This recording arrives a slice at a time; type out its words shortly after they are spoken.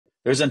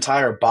There's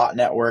entire bot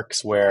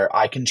networks where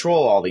I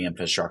control all the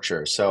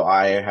infrastructure. So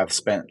I have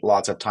spent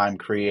lots of time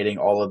creating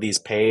all of these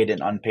paid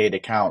and unpaid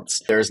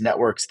accounts. There's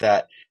networks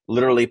that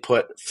literally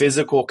put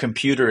physical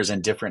computers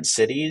in different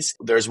cities.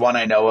 There's one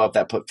I know of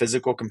that put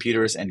physical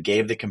computers and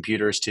gave the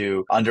computers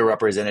to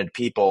underrepresented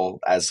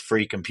people as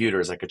free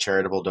computers, like a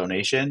charitable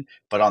donation.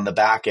 But on the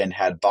back end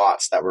had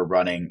bots that were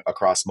running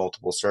across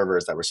multiple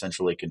servers that were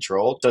centrally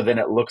controlled. So then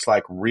it looks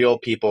like real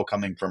people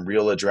coming from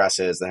real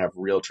addresses that have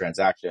real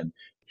transaction.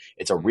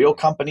 It's a real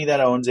company that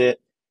owns it.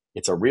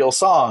 It's a real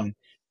song.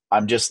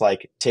 I'm just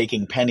like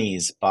taking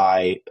pennies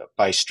by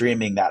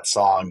streaming that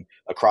song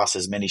across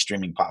as many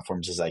streaming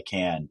platforms as I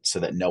can so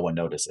that no one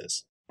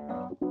notices.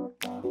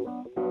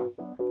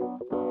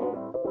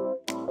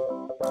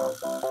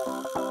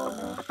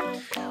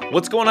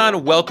 What's going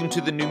on? Welcome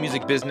to the New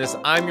Music Business.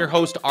 I'm your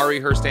host,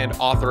 Ari Herstand,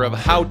 author of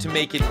How to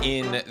Make It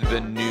in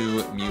the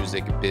New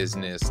Music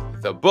Business.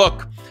 The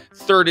book,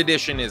 third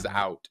edition, is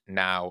out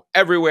now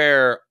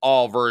everywhere,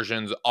 all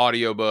versions,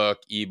 audiobook,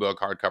 ebook,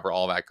 hardcover,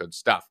 all that good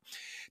stuff.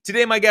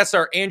 Today, my guests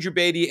are Andrew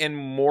Batey and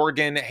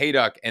Morgan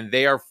Hayduk, and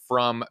they are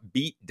from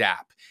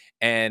Beatdapp,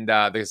 and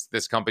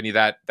this company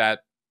that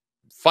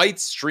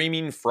fights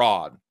streaming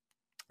fraud.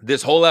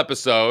 This whole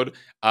episode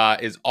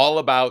is all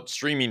about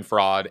streaming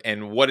fraud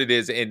and what it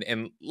is.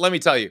 And let me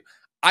tell you,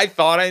 I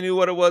thought I knew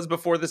what it was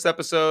before this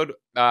episode,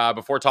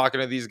 before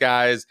talking to these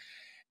guys.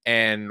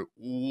 And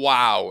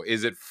wow,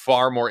 is it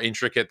far more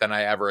intricate than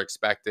I ever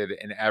expected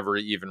and ever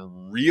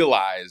even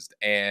realized.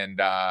 And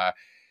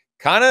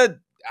kind of,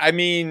 I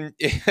mean,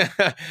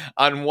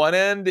 on one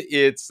end,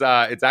 it's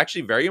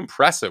actually very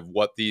impressive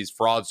what these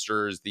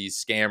fraudsters,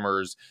 these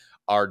scammers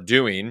are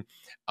doing,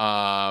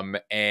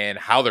 and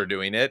how they're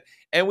doing it.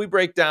 And we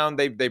break down,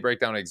 they break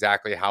down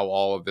exactly how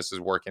all of this is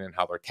working and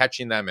how they're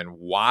catching them and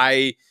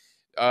why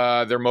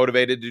they're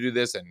motivated to do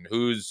this and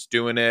who's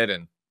doing it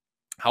and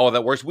how all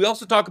that works. We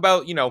also talk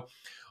about,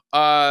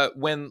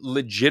 when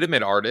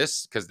legitimate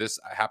artists, because this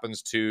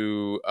happens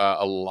to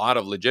a lot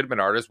of legitimate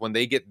artists, when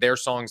they get their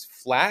songs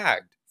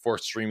flagged for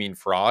streaming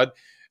fraud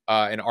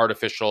and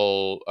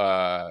artificial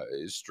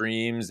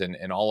streams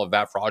and all of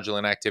that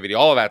fraudulent activity,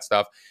 all of that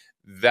stuff,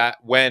 that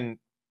when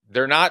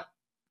they're not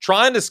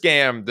trying to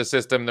scam the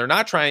system, they're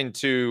not trying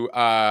to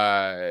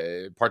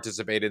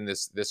participate in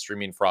this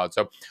streaming fraud.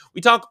 So we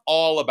talk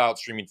all about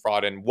streaming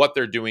fraud and what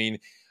they're doing,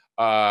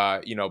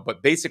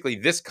 but basically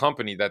this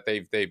company that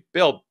they've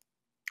built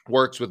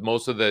works with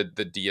most of the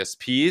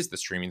DSPs, the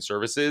streaming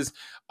services,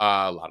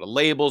 a lot of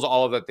labels,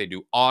 all of that. They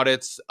do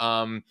audits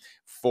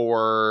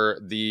for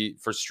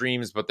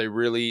streams, but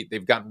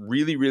they've gotten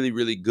really, really,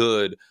 really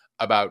good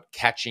about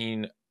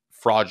catching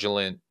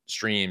fraudulent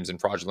streams and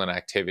fraudulent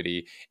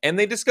activity. And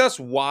they discuss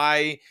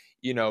why,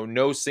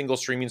 no single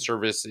streaming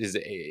service is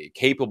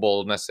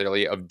capable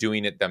necessarily of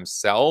doing it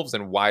themselves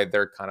and why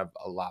they're kind of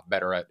a lot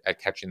better at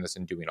catching this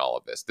and doing all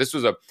of this. This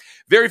was a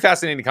very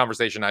fascinating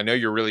conversation. I know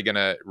you're really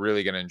gonna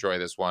enjoy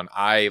this one.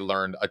 I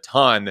learned a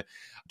ton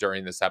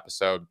during this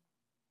episode,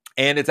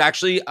 and it's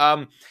actually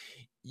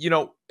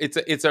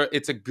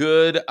it's a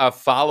good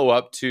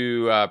follow-up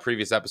to a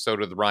previous episode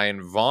with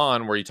Ryan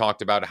Vaughn, where he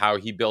talked about how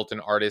he built an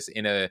artist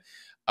in a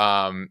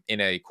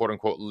quote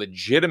unquote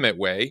legitimate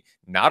way,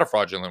 not a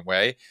fraudulent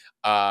way,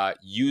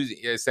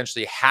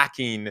 essentially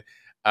hacking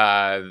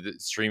the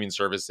streaming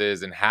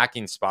services and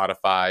hacking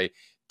Spotify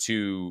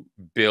to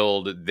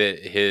build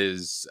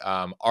his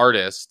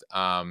artist.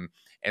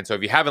 And so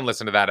if you haven't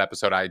listened to that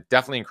episode, I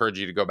definitely encourage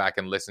you to go back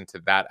and listen to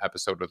that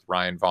episode with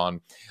Ryan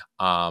Vaughn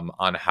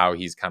on how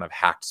he's kind of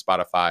hacked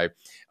Spotify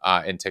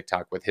and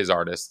TikTok with his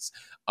artists.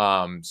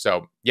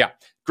 So yeah,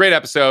 great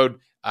episode.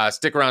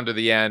 Stick around to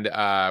the end.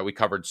 We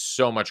covered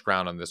so much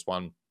ground on this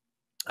one.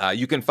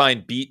 You can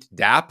find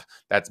Beatdapp,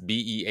 that's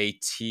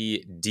Beatdapp,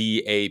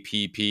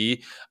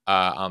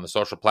 on the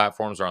social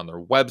platforms or on their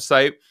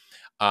website.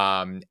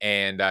 And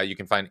you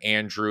can find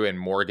Andrew and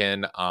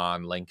Morgan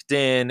on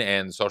LinkedIn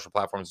and social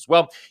platforms as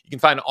well. You can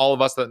find all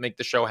of us that make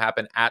the show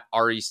happen at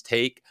Ari's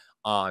Take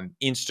on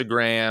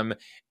Instagram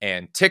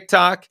and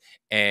TikTok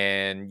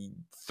and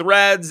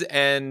Threads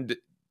and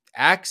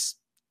X,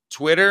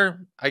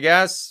 Twitter, I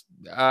guess.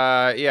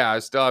 I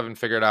still haven't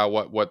figured out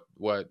what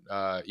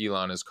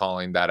Elon is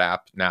calling that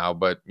app now,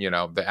 but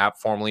the app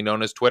formerly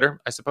known as Twitter,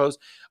 I suppose.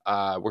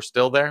 We're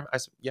still there.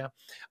 You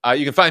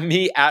can find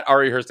me at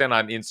Ari Herstand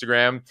on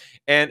Instagram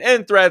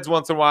and Threads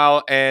once in a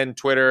while, and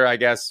Twitter, I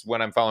guess,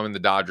 when I'm following the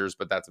Dodgers,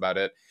 but that's about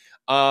it.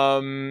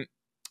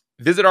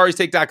 Visit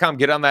aristake.com.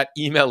 Get on that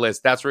email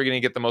list. That's where you're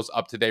going to get the most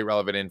up-to-date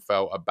relevant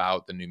info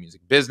about the new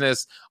music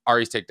business.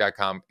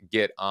 aristake.com.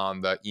 Get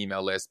on the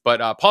email list.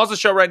 But pause the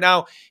show right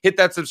now. Hit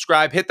that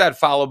subscribe. Hit that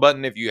follow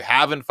button. If you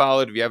haven't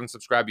followed, if you haven't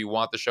subscribed, you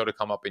want the show to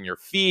come up in your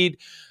feed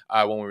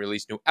when we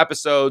release new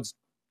episodes.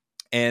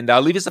 And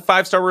leave us a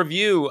 5-star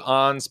review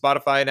on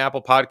Spotify and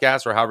Apple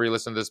Podcasts or however you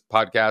listen to this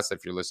podcast.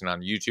 If you're listening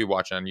on YouTube,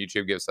 watching on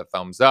YouTube, give us a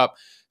thumbs up.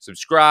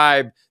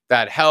 Subscribe.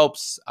 That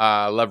helps.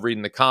 Love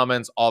reading the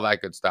comments, all that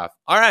good stuff.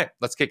 All right,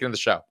 let's kick into the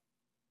show.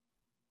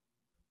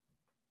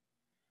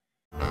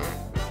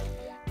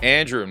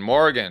 Andrew and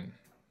Morgan,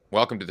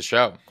 welcome to the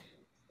show.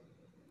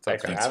 What's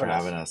up, Thanks for guys? Thanks for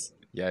having having us.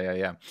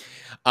 us.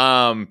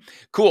 Yeah.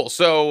 Cool.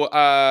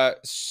 So,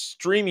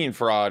 streaming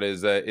fraud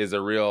is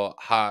a real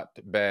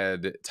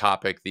hotbed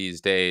topic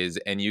these days,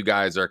 and you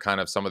guys are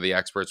kind of some of the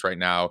experts right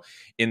now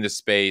in the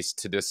space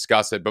to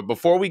discuss it. But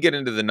before we get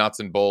into the nuts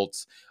and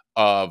bolts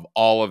of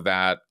all of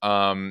that,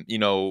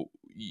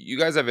 you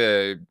guys have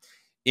a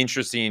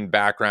interesting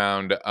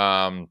background.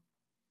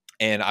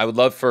 And I would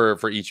love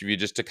for each of you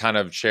just to kind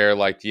of share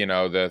like,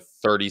 the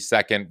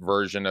 30-second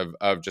version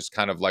of just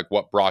kind of like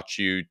what brought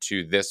you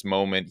to this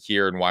moment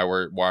here and why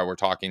we're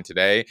talking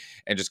today,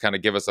 and just kind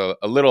of give us a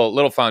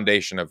little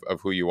foundation of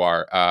who you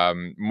are.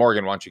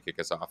 Morgan, why don't you kick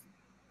us off?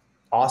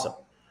 Awesome.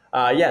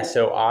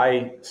 So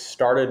I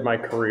started my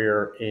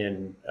career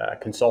in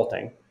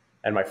consulting,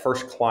 and my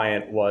first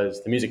client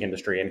was the music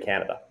industry in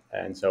Canada.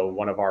 And so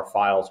one of our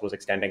files was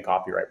extending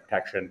copyright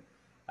protection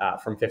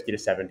from 50 to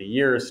 70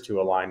 years to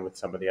align with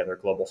some of the other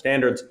global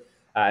standards.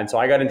 And so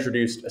I got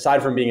introduced,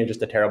 aside from being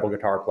just a terrible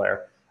guitar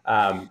player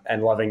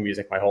and loving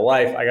music my whole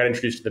life, I got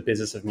introduced to the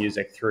business of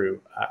music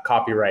through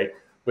copyright,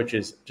 which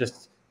is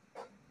just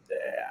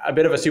a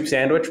bit of a soup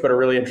sandwich, but a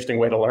really interesting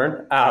way to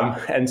learn.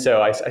 And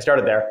so I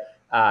started there,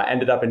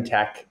 ended up in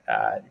tech.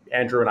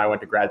 Andrew and I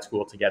went to grad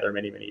school together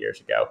many, many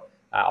years ago.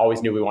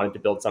 Always knew we wanted to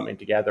build something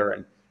together,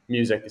 and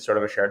music is sort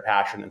of a shared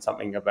passion, and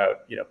something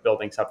about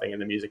building something in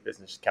the music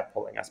business kept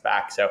pulling us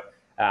back. So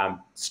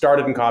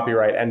started in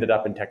copyright, ended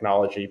up in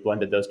technology,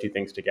 blended those two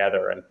things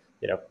together, and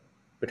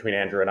between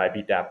Andrew and I,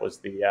 Beatdapp was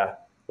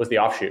the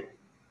offshoot.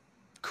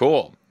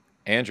 Cool.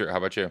 Andrew, how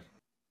about you?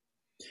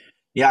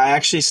 Yeah, I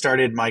actually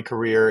started my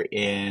career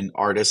in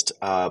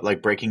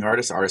breaking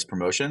artist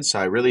promotion. So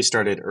I really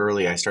started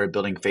early. I started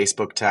building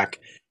Facebook tech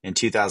in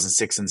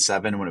 2006 and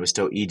 7 when it was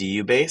still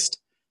EDU based,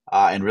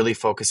 and really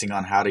focusing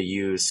on how to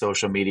use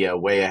social media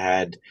way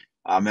ahead.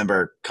 I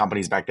remember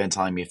companies back then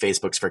telling me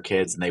Facebook's for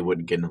kids and they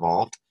wouldn't get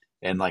involved.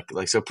 And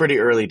so pretty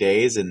early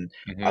days. And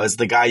I was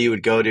the guy you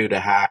would go to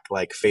hack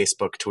like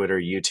Facebook, Twitter,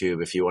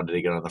 YouTube if you wanted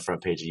to get on the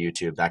front page of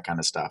YouTube, that kind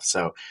of stuff.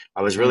 So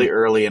I was really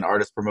early in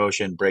artist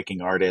promotion,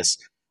 breaking artists.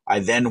 I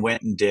then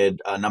went and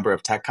did a number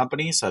of tech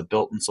companies. So I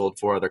built and sold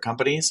 4 other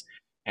companies.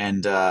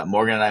 And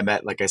Morgan and I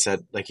met, like I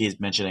said, like he's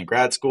mentioned, in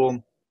grad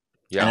school.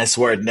 Yeah. And I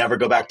swore I'd never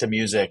go back to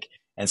music.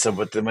 And so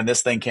when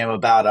this thing came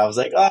about, I was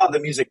like, oh, the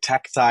music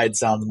tech side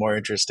sounds more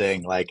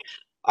interesting. Like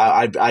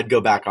I'd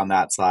go back on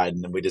that side.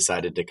 And then we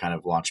decided to kind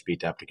of launch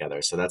Beatdapp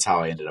together. So that's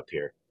how I ended up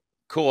here.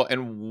 Cool.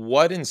 And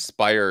what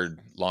inspired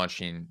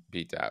launching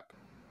Beatdapp?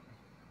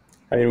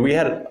 I mean, we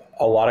had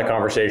a lot of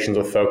conversations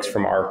with folks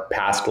from our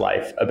past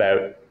life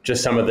about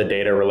just some of the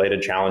data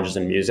related challenges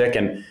in music.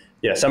 And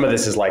some of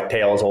this is like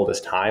tale as old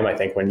as time. I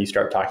think when you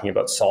start talking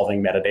about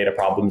solving metadata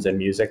problems in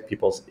music,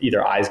 people's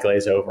either eyes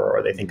glaze over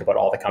or they think about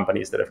all the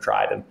companies that have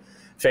tried and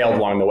failed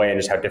along the way and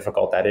just how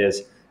difficult that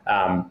is.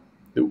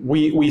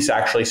 We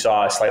actually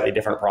saw a slightly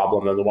different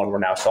problem than the one we're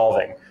now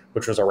solving,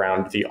 which was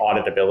around the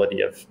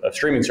auditability of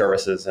streaming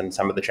services and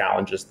some of the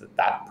challenges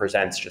that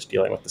presents, just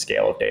dealing with the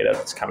scale of data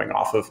that's coming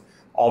off of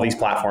all these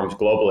platforms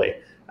globally.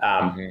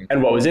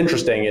 And what was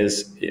interesting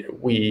is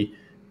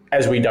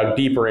as we dug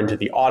deeper into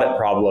the audit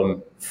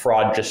problem,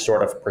 fraud just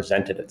sort of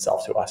presented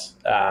itself to us.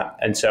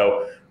 And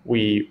so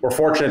we were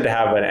fortunate to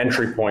have an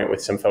entry point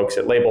with some folks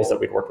at labels that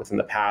we'd worked with in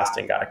the past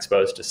and got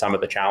exposed to some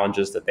of the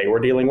challenges that they were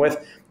dealing with.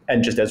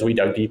 And just as we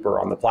dug deeper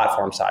on the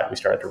platform side, we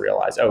started to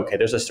realize, okay,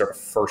 there's a sort of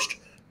first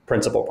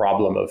principal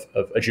problem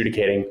of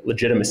adjudicating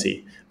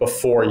legitimacy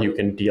before you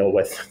can deal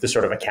with the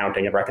sort of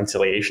accounting and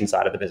reconciliation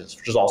side of the business,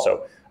 which is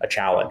also a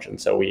challenge.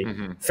 And so we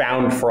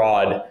found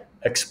fraud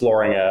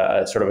exploring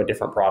a sort of a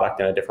different product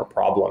and a different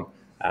problem,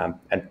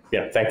 and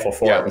thankful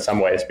for it in some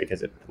ways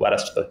because it led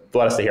us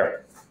to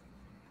here.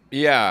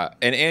 Yeah,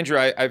 and Andrew,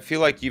 I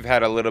feel like you've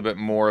had a little bit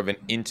more of an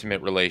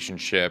intimate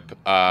relationship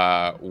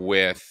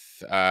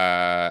with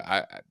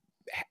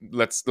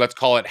let's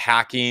call it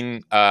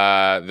hacking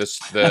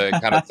the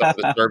kind of some of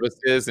the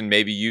services, and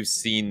maybe you've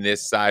seen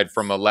this side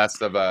from a less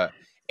of a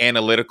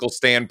analytical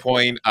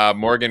standpoint.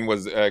 Morgan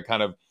was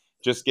kind of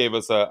just gave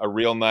us a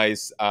real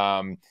nice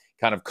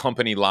kind of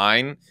company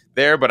line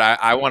there, but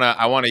I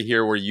want to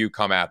hear where you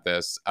come at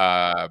this.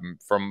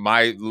 From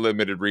my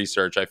limited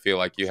research, I feel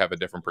like you have a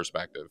different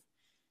perspective.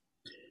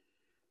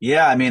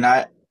 Yeah, I mean,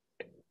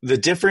 the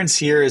difference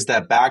here is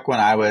that back when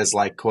I was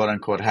like quote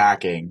unquote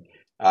hacking,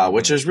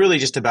 which was really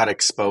just about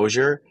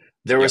exposure,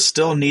 there was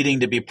still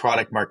needing to be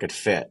product market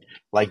fit.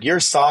 Like your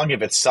song,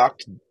 if it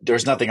sucked,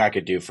 there's nothing I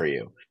could do for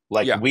you.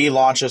 Like we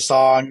launch a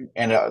song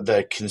and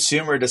the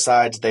consumer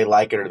decides they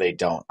like it or they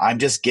don't. I'm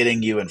just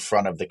getting you in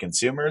front of the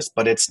consumers,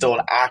 but it's still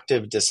an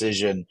active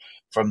decision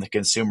from the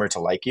consumer to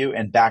like you.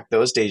 And back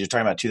those days, you're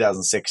talking about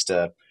 2006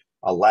 to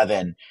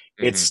 11,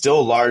 it's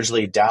still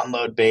largely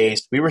download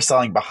based. We were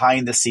selling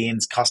behind the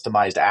scenes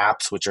customized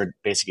apps, which are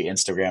basically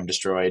Instagram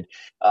destroyed.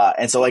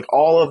 And so like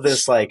all of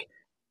this like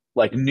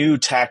new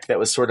tech that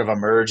was sort of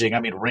emerging.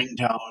 I mean,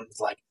 ringtones,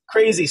 like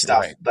crazy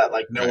stuff that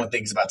like no one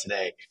thinks about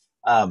today.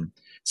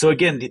 So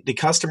again, the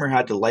customer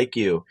had to like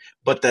you,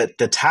 but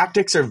the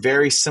tactics are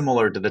very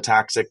similar to the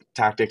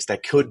tactics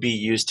that could be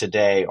used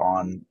today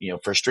on,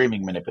 for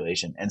streaming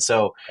manipulation. And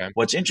so Okay.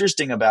 what's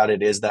interesting about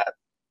it is that,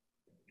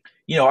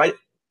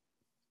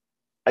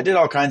 I did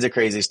all kinds of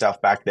crazy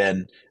stuff back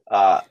then,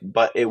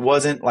 but it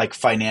wasn't like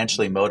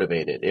financially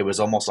motivated. It was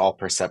almost all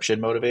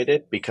perception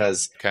motivated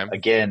because, Okay.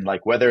 again,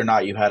 like whether or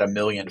not you had 1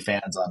 million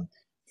fans on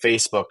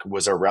Facebook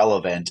was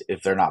irrelevant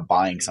if they're not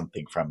buying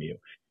something from you.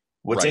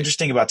 What's Right.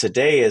 interesting about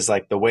today is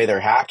like the way they're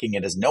hacking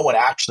it is no one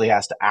actually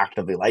has to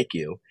actively like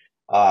you.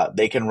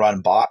 They can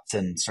run bots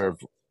and sort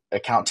of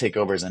account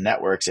takeovers and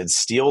networks and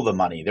steal the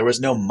money. There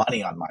was no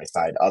money on my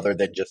side other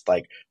than just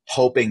like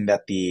hoping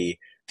that the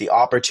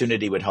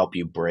opportunity would help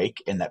you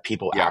break and that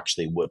people Yeah.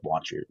 actually would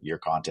want your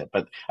content.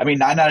 But I mean,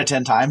 9 out of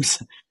 10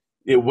 times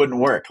it wouldn't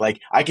work. Like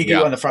I could get you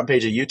Yeah. on the front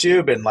page of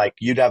YouTube and like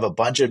you'd have a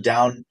bunch of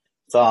down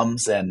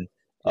thumbs and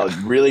Yeah.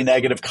 really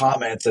negative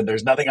comments, and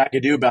there's nothing I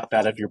could do about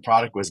that if your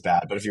product was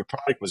bad. But if your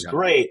product was Yeah.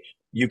 great,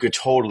 you could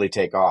totally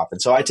take off.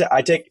 And so I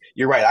take,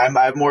 you're right.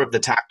 I have more of the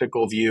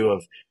tactical view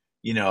of,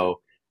 you know,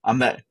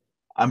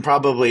 I'm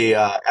probably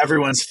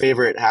everyone's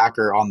favorite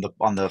hacker on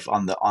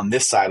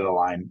this side of the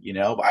line.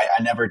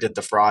 I never did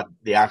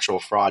the actual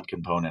fraud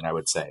component, I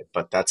would say,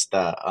 but that's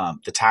the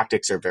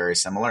tactics are very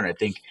similar, and I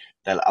think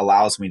that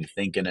allows me to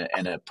think in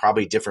a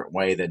probably different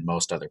way than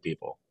most other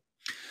people.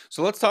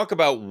 So let's talk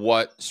about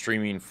what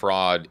streaming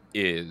fraud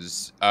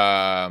is.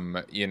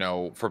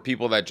 For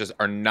people that just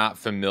are not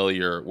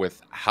familiar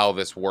with how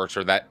this works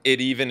or that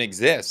it even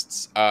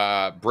exists.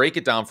 Break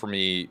it down for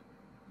me.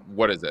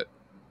 What is it?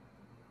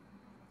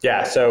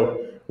 Yeah,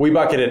 so we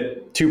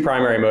bucketed two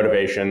primary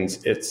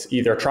motivations. It's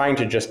either trying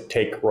to just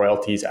take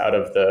royalties out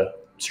of the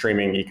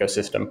streaming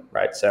ecosystem,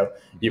 right? So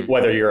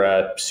whether you're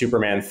a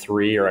Superman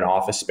 3 or an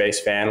Office Space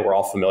fan, we're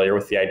all familiar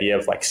with the idea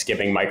of like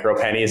skimming micro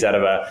pennies out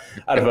of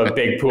a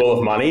big pool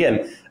of money.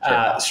 And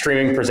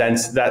streaming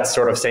presents that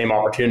sort of same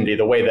opportunity,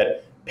 the way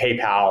that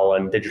PayPal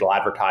and digital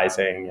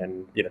advertising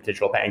and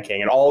digital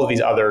banking and all of these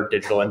other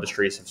digital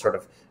industries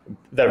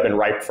that have been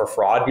ripe for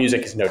fraud.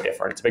 Music is no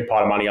different. It's a big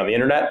pot of money on the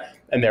internet,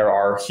 and there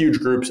are huge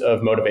groups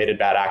of motivated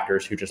bad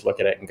actors who just look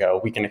at it and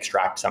go, we can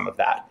extract some of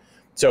that.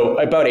 So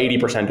about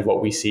 80% of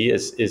what we see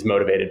is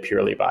motivated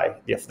purely by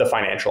the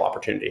financial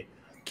opportunity.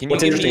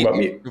 What's interesting about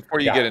me, before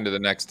you get into the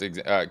next,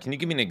 can you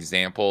give me an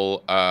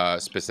example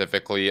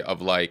specifically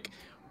of like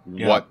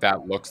what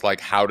that looks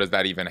like? How does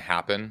that even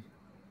happen?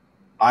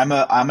 I'm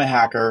a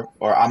hacker,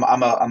 or I'm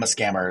a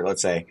scammer,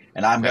 let's say,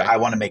 and I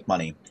want to make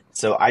money.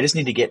 So I just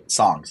need to get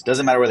songs.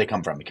 Doesn't matter where they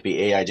come from. It could be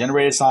AI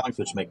generated songs,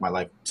 which make my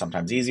life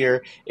sometimes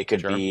easier. It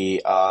could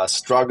be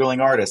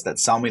struggling artists that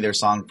sell me their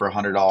song for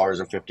 $100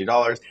 or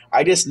 $50.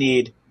 I just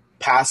need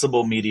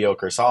passable,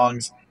 mediocre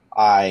songs.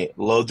 I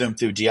load them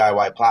through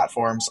DIY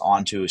platforms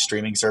onto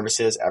streaming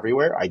services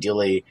everywhere,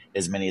 ideally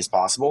as many as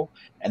possible.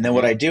 And then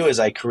what I do is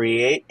I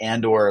create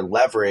and or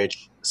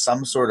leverage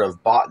some sort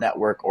of bot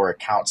network or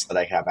accounts that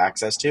I have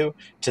access to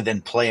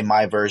then play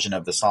my version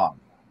of the song.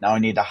 Now I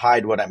need to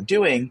hide what I'm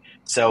doing.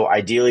 So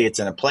ideally it's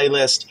in a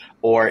playlist,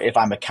 or if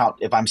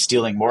I'm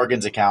stealing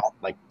Morgan's account,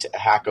 like to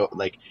hack,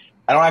 like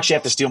I don't actually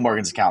have to steal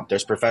Morgan's account.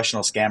 There's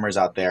professional scammers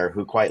out there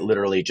who quite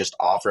literally just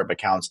offer up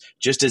accounts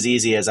just as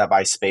easy as I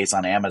buy space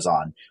on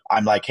Amazon.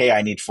 I'm like, hey,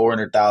 I need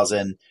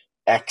 400,000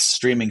 X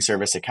streaming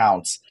service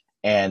accounts,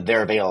 and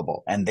they're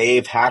available. And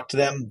they've hacked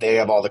them. They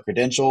have all the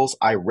credentials.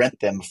 I rent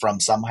them from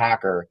some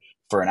hacker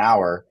for an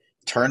hour,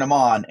 turn them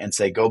on, and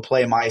say, go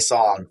play my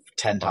song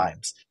 10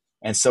 times.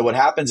 And so what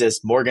happens is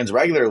Morgan's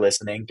regular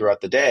listening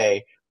throughout the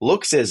day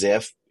looks as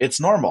if it's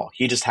normal.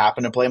 He just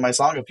happened to play my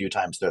song a few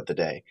times throughout the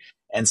day.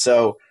 And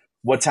so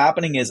what's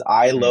happening is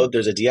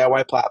there's a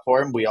DIY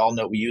platform. We all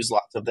know, we use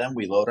lots of them.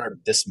 We load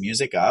this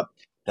music up.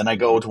 Then I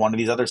go to one of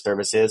these other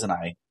services and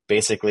I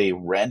basically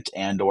rent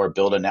and or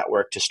build a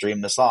network to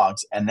stream the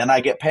songs. And then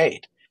I get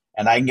paid.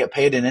 And I can get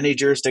paid in any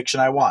jurisdiction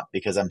I want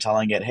because I'm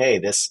telling it, hey,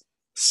 this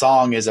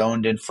song is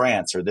owned in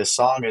France, or this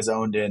song is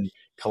owned in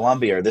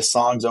Colombia, or this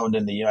song's owned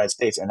in the United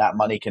States, and that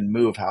money can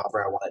move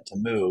however I want it to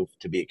move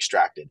to be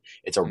extracted.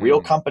 It's a real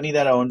company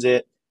that owns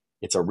it.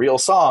 It's a real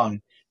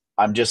song.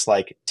 I'm just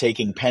like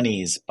taking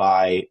pennies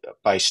by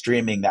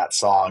streaming that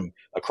song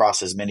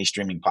across as many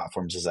streaming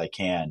platforms as I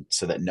can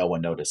so that no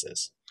one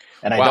notices.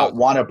 And I don't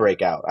want to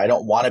break out. I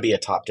don't want to be a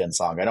top 10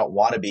 song. I don't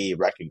want to be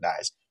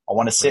recognized. I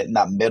want to sit in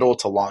that middle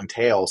to long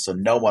tail so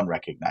no one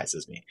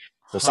recognizes me.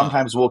 So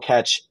sometimes we'll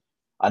catch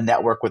a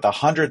network with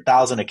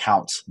 100,000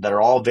 accounts that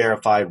are all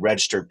verified,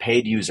 registered,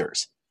 paid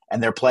users,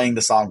 and they're playing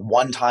the song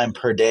one time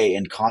per day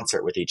in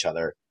concert with each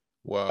other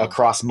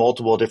across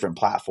multiple different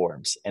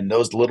platforms. And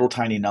those little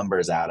tiny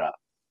numbers add up.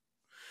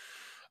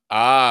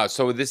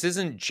 So this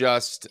isn't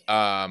just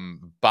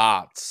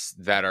bots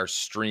that are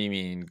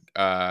streaming.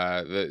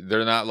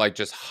 They're not like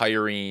just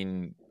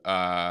hiring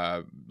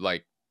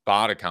like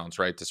bot accounts,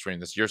 right, to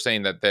stream this. You're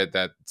saying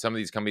that some of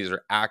these companies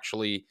are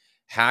actually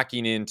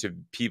hacking into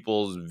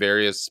people's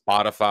various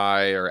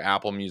Spotify or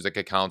Apple Music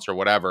accounts or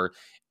whatever,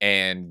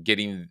 and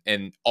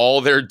all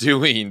they're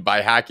doing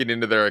by hacking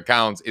into their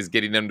accounts is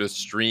getting them to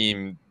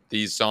stream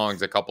these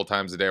songs a couple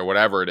times a day or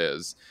whatever it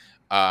is.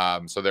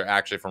 So they're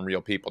actually from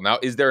real people. Now,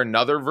 is there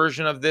another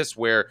version of this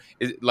where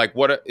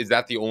what is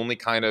that the only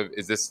kind of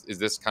is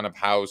this kind of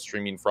how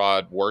streaming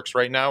fraud works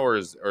right now, or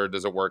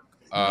does it work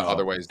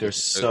other No, ways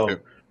too?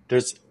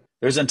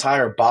 there's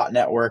entire bot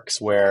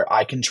networks where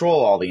I control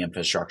all the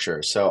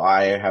infrastructure. So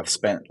I have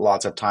spent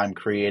lots of time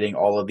creating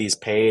all of these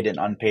paid and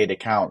unpaid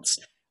accounts.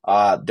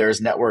 There's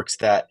networks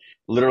that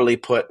literally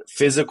put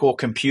physical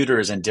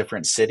computers in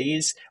different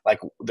cities. Like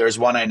there's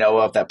one I know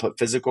of that put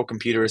physical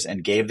computers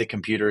and gave the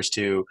computers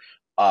to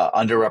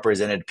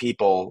underrepresented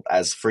people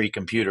as free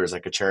computers,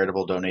 like a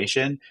charitable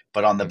donation.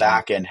 But on the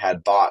back end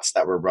had bots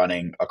that were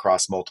running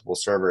across multiple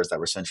servers that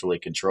were centrally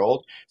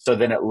controlled. So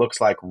then it looks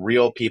like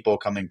real people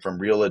coming from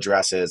real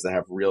addresses that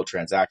have real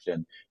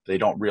transaction. They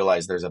don't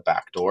realize there's a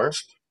back door.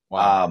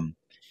 Wow.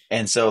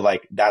 And so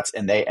like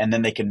and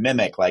then they can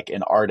mimic like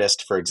an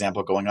artist, for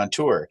example, going on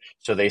tour.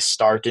 So they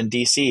start in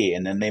DC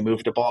and then they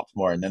move to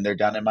Baltimore and then they're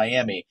down in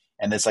Miami.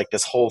 And it's like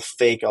this whole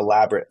fake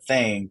elaborate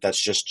thing that's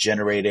just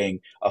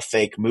generating a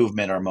fake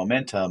movement or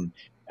momentum,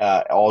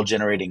 all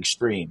generating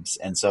streams.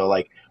 And so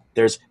like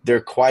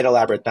they're quite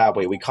elaborate that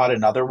way. We caught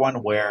another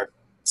one where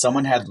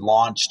someone had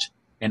launched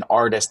an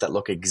artist that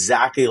looked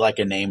exactly like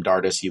a named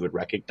artist you would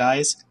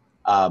recognize.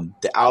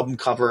 The album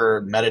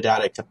cover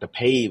metadata, except the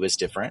payee was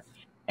different.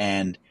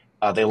 And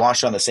they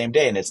launched on the same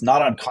day. And it's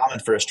not uncommon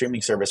for a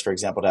streaming service, for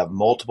example, to have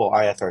multiple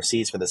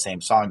ISRCs for the same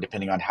song,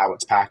 depending on how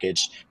it's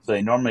packaged. So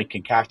they normally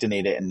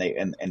concatenate it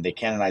and they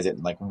canonize it.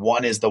 And like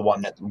one is the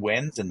one that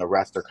wins and the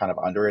rest are kind of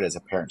under it as a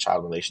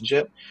parent-child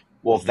relationship.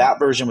 Well, if that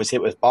version was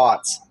hit with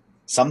bots,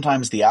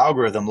 sometimes the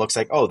algorithm looks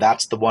like, oh,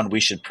 that's the one we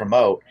should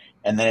promote.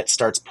 And then it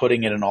starts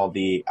putting it in all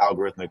the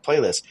algorithmic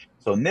playlists.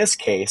 So in this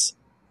case,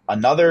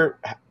 another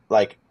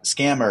like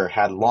scammer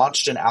had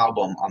launched an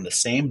album on the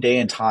same day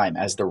and time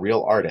as the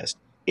real artist.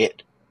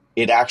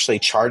 It actually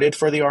charted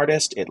for the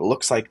artist. It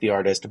looks like the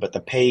artist, but the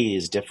payee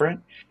is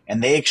different.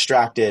 And they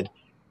extracted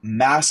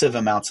massive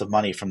amounts of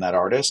money from that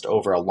artist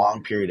over a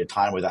long period of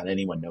time without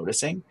anyone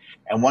noticing.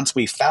 And once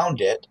we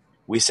found it,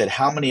 we said,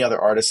 how many other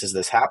artists has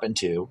this happened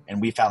to? And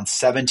we found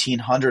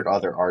 1,700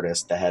 other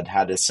artists that had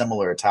had a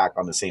similar attack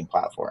on the same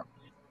platform.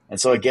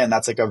 And so again,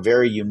 that's like a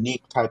very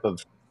unique type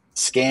of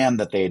scam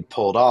that they had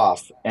pulled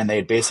off, and they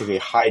had basically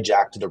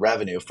hijacked the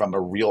revenue from a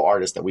real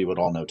artist that we would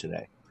all know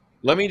today.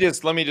 Let me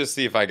just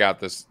see if I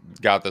got this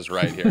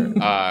right here,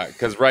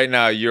 because right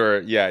now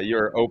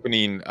you're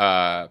opening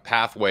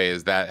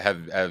pathways that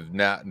have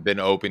not been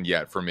opened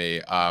yet for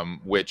me,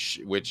 which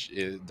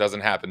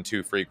doesn't happen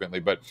too frequently.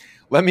 But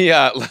let me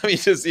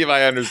just see if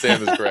I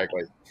understand this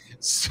correctly.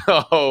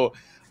 So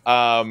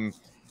I'm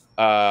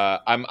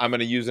going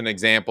to use an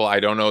example. I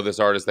don't know these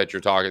artists that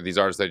you're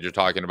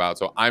talking about,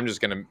 so I'm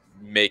just going to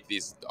make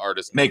these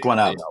artists make one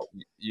up.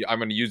 I'm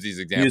going to use these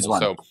examples. Use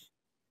one. So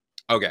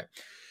okay.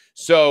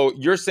 So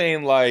you're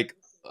saying like,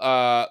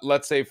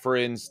 let's say for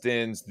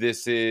instance,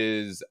 this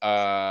is,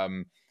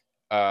 Bad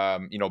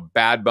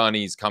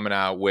Bunny's coming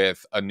out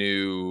with a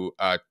new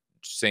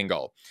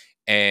single.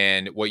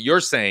 And what you're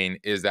saying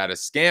is that a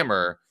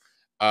scammer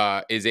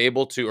is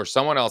able to, or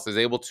someone else is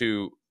able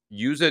to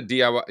use a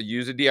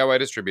DIY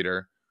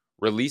distributor,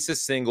 release a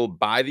single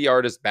by the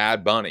artist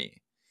Bad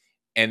Bunny,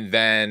 and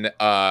then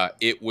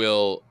it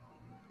will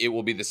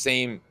be the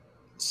same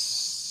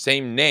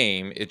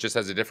name. It just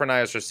has a different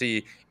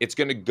ISRC. It's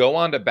going to go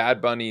onto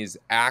Bad Bunny's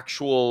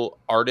actual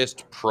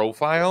artist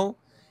profile,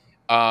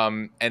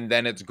 and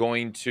then it's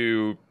going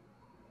to,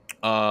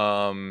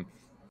 and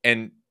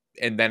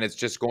then it's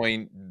just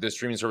going. The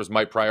streaming service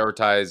might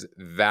prioritize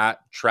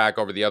that track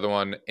over the other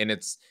one, and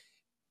it's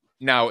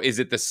now. Is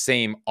it the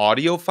same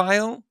audio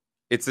file?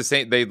 It's the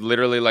same. They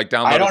literally like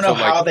download. I don't know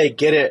how they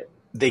get it.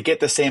 They get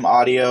the same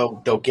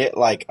audio. They'll get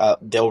like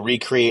they'll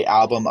recreate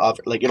album of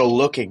like it'll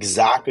look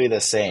exactly the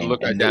same.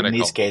 Look identical. In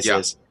these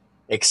cases,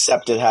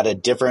 except it had a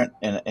different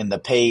in the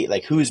pay,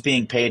 like who's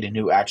being paid and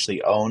who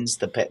actually owns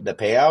the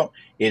payout.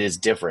 It is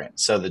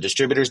different. So the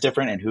distributor is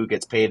different and who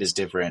gets paid is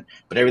different,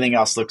 but everything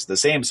else looks the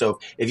same.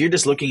 So if you're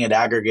just looking at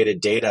aggregated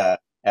data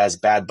as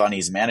Bad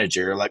Bunny's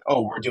manager, you're like,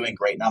 oh, we're doing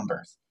great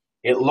numbers.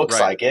 It looks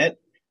like it.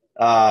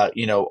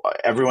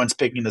 Everyone's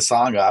picking the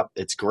song up.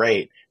 It's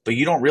great. But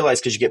you don't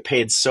realize because you get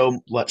paid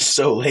so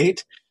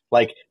late,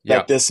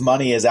 that this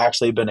money has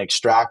actually been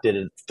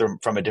extracted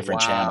from a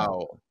different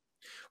channel.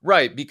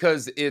 Right,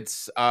 because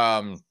it's,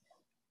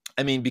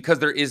 because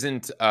there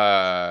isn't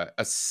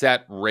a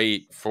set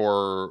rate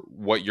for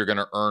what you're going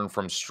to earn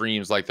from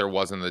streams like there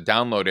was in the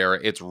download era.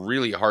 It's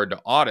really hard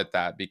to audit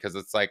that because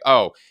it's like,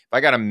 oh, if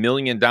I got 1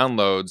 million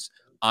downloads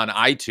on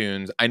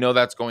iTunes, I know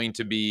that's going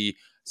to be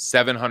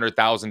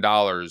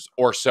 $700,000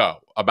 or so,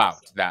 about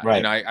that. Right.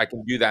 And I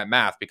can do that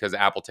math because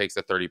Apple takes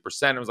the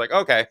 30%. It was like,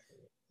 okay,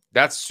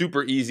 that's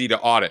super easy to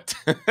audit.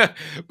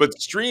 But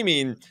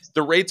streaming,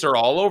 the rates are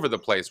all over the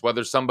place,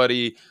 whether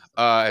somebody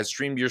has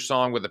streamed your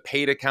song with a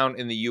paid account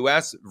in the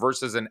US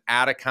versus an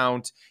ad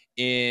account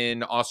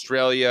in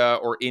Australia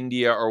or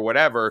India or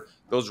whatever.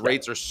 Those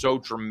rates are so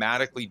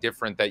dramatically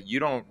different that you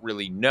don't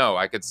really know.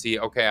 I could see,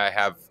 okay, I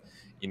have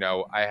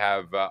I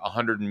have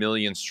 100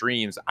 million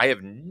streams. I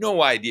have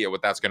no idea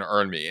what that's going to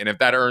earn me. And if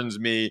that earns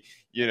me,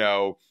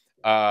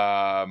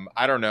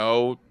 I don't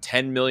know,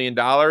 $10 million,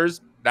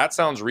 that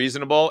sounds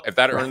reasonable. If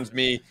that earns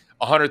me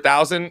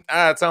 100,000,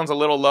 it sounds a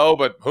little low,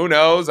 but who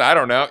knows? I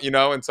don't know,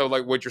 And so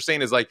like what you're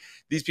saying is like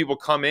these people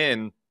come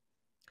in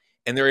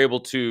and they're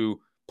able to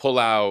pull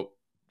out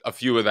a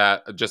few of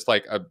that, just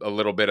like a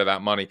little bit of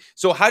that money.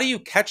 So how do you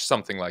catch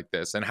something like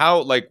this? And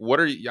how, like, what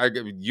are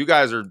you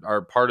guys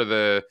are part of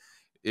the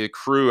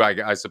crew,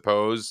 I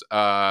suppose,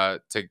 to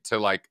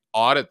like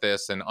audit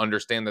this and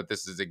understand that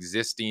this is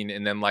existing.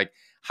 And then like,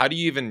 how do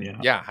you even,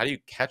 how do you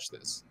catch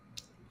this?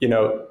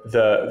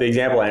 The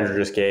example Andrew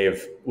just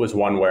gave was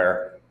one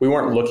where we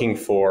weren't looking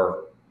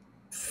for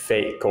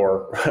fake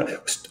or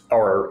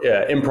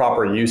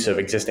improper use of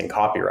existing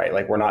copyright.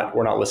 Like we're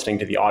not listening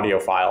to the audio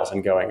files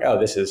and going, oh,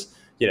 this is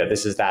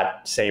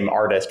that same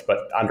artist,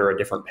 but under a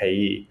different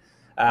payee.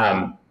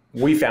 Right.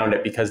 We found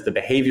it because the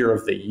behavior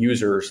of the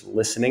users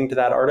listening to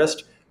that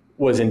artist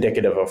was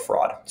indicative of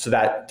fraud. So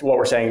that what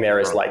we're saying there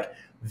is like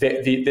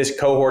this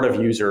cohort of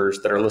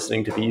users that are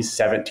listening to these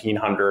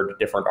 1,700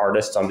 different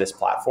artists on this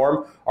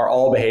platform are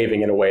all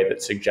behaving in a way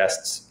that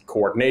suggests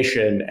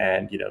coordination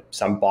and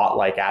some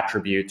bot-like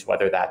attributes,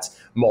 whether that's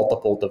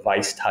multiple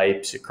device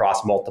types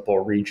across multiple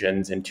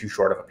regions in too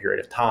short of a period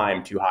of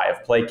time, too high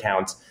of play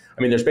counts.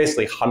 I mean, there's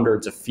basically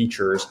hundreds of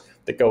features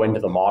that go into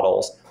the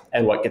models,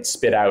 and what gets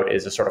spit out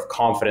is a sort of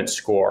confidence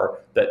score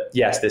that,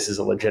 yes, this is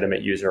a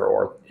legitimate user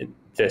or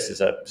this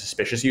is a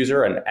suspicious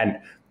user, and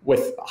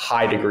with a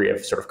high degree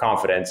of sort of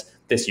confidence,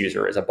 this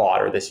user is a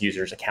bot or this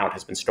user's account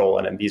has been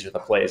stolen, and these are the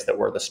plays that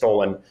were the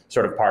stolen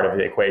sort of part of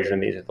the equation.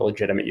 These are the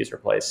legitimate user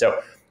plays.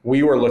 So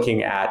we were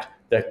looking at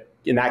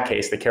in that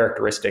case, the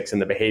characteristics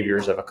and the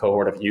behaviors of a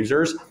cohort of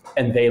users,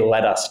 and they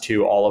led us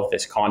to all of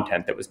this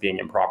content that was being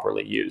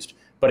improperly used.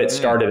 But it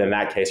started in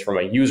that case from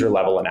a user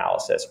level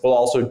analysis. We'll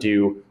also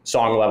do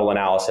song level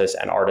analysis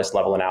and artist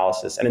level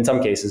analysis, and in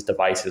some cases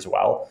device as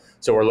well.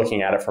 So we're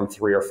looking at it from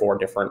 3 or 4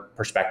 different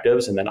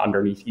perspectives, and then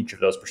underneath each of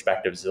those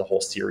perspectives is a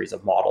whole series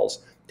of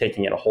models,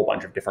 taking in a whole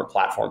bunch of different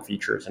platform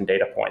features and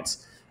data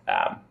points.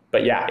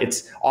 But yeah,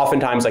 it's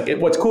oftentimes like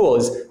what's cool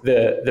is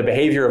the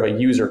behavior of a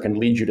user can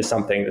lead you to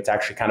something that's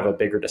actually kind of a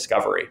bigger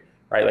discovery,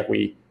 right? Like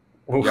we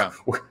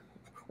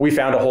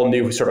found a whole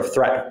new sort of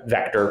threat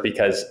vector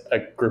because a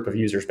group of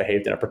users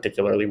behaved in a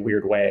particularly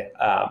weird way.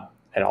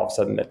 And all of a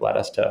sudden it led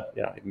us to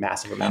a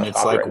massive amount of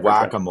copyright. And it's like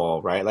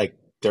whack-a-mole, right? Like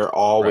they're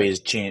always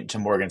to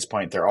Morgan's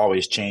point, they're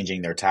always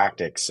changing their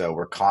tactics. So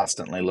we're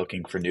constantly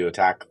looking for new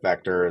attack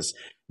vectors,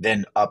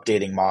 then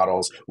updating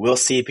models. We'll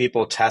see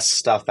people test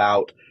stuff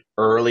out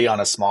early on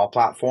a small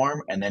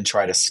platform and then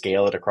try to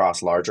scale it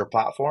across larger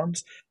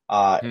platforms.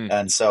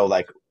 And so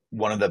like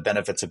one of the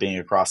benefits of being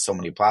across so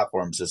many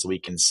platforms is we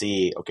can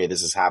see, okay,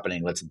 this is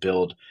happening. Let's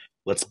build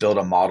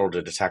a model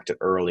to detect it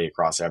early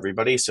across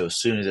everybody. So as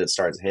soon as it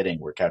starts hitting,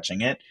 we're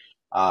catching it.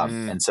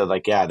 And so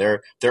like, yeah,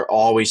 they're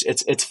always,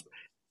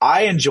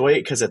 I enjoy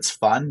it because it's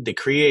fun. The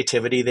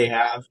creativity they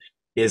have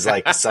is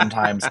like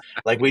sometimes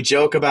like we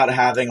joke about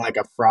having like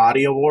a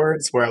Fraudy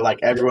Awards where like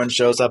everyone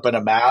shows up in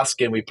a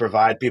mask and we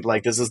provide people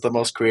like, this is the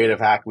most creative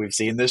hack we've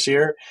seen this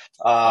year.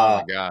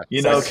 Oh my God.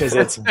 Because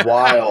it's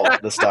wild,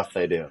 the stuff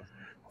they do.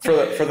 For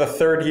the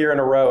 3rd year in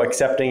a row,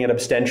 accepting an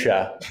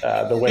abstentia,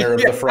 the winner of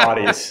the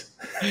Fraudies.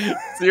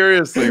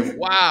 Seriously,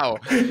 wow.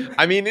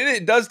 I mean,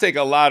 it does take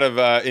a lot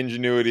of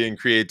ingenuity and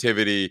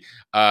creativity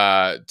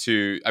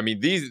these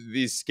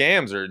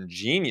scams are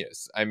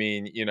ingenious. I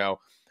mean,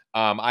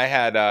 I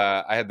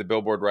had the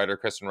Billboard writer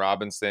Kristen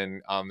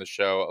Robinson on the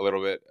show a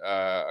little bit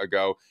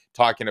ago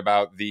talking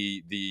about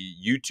the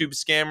YouTube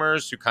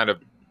scammers who kind of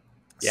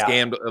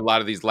scammed a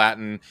lot of these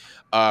Latin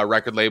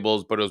record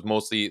labels, but it was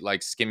mostly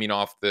like skimming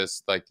off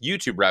this like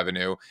YouTube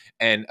revenue,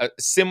 and a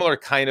similar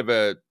kind of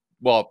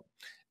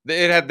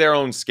it had their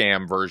own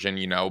scam version,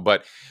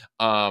 but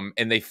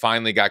and they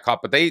finally got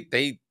caught, but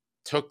they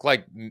took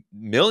like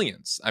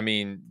millions. I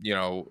mean,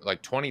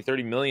 like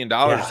 $20-30 million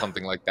or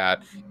something like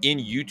that in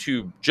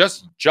YouTube,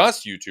 just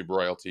YouTube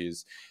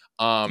royalties.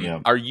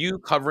 Are you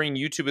covering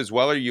YouTube as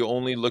well? Or are you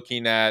only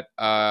looking at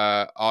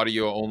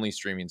audio only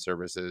streaming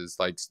services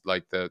like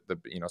the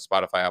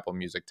Spotify, Apple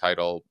Music,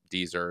 Tidal,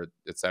 Deezer,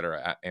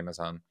 etc.,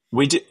 Amazon?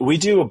 We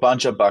do a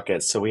bunch of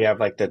buckets. So we have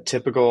like the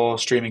typical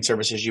streaming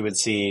services you would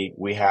see.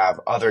 We have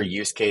other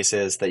use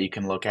cases that you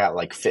can look at,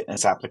 like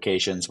fitness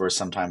applications where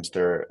sometimes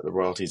the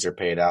royalties are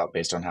paid out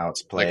based on how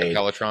it's played. Like a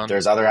Peloton?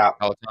 There's other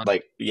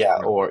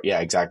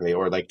exactly.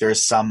 Or like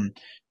there's some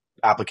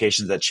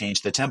applications that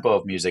change the tempo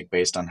of music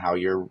based on how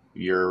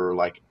you're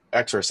like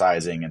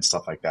exercising and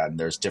stuff like that. And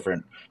there's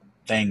different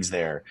things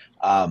there.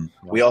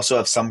 We also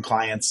have some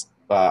clients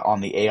on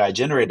the AI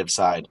generative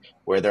side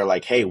where they're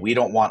like, hey, we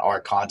don't want our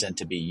content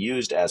to be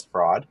used as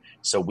fraud.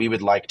 So we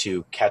would like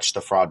to catch the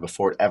fraud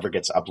before it ever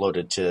gets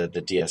uploaded to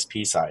the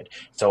DSP side.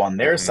 So on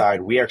their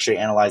side, we're actually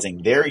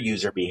analyzing their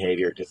user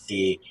behavior to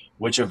see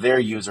which of their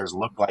users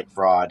look like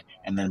fraud,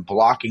 and then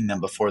blocking them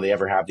before they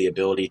ever have the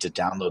ability to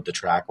download the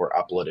track or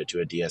upload it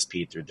to a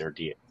DSP through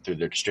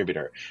their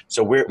distributor.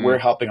 So we're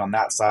helping on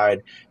that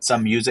side.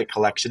 Some music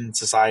collection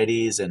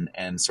societies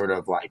and sort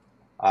of like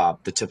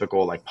the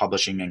typical like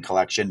publishing and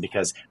collection,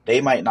 because they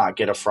might not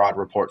get a fraud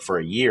report for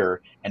a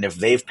year, and if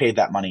they've paid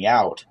that money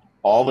out,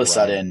 all of a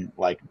sudden,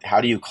 like,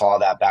 how do you claw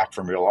that back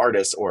from real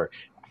artists? Or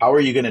how are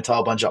you going to tell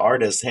a bunch of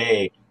artists,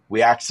 hey,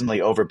 we accidentally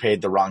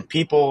overpaid the wrong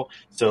people?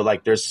 So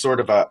like there's sort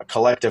of a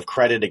collective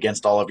credit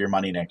against all of your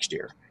money next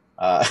year.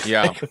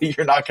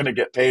 You're not going to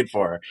get paid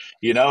for,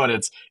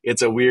 and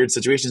it's a weird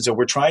situation. So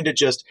we're trying to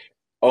just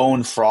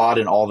own fraud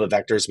in all the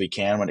vectors we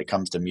can when it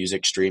comes to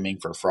music streaming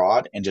for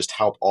fraud, and just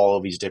help all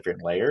of these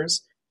different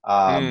layers,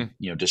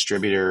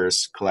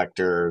 distributors,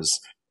 collectors,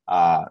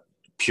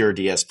 pure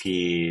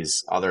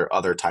DSPs,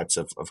 other types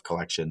of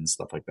collections,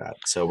 stuff like that.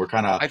 So we're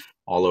kind of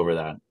all over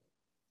that.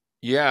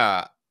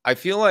 Yeah. I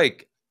feel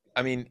like,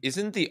 I mean,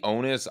 isn't the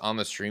onus on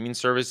the streaming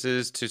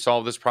services to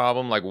solve this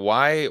problem? Like,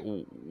 why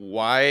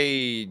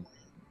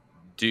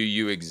do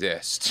you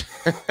exist?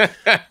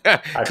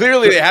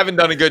 Clearly they haven't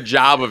done a good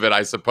job of it,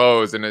 I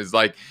suppose. And is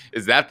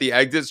that the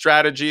exit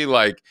strategy?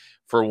 Like,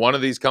 for one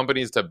of these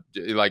companies to,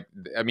 like,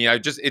 I mean,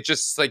 it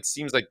just like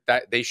seems like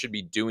that they should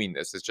be doing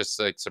this. It's just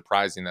like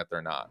surprising that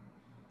they're not.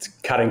 It's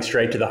cutting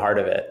straight to the heart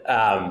of it.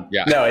 No,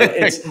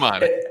 come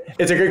on.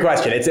 It's a good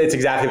question. It's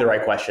exactly the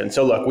right question.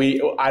 So look,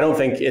 I don't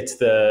think it's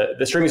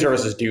the streaming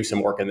services do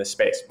some work in this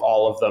space.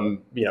 All of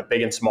them,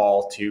 big and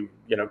small to,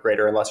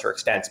 greater and lesser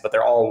extents, but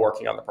they're all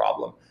working on the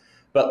problem.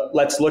 But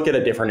let's look at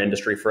a different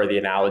industry for the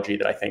analogy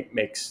that I think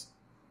makes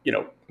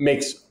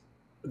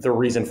the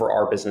reason for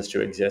our business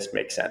to exist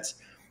make sense.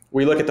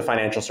 We look at the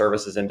financial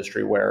services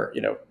industry where,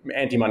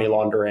 anti-money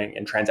laundering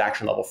and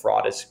transaction level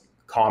fraud is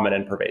common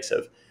and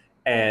pervasive.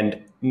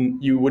 And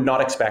you would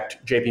not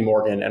expect JP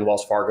Morgan and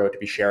Wells Fargo to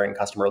be sharing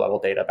customer level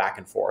data back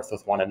and forth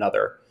with one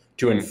another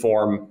to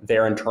inform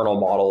their internal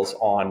models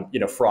on,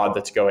 fraud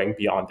that's going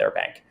beyond their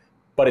bank.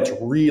 But it's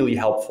really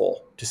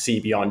helpful to see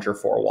beyond your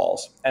four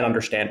walls and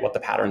understand what the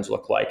patterns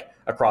look like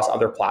across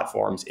other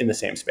platforms in the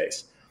same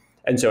space.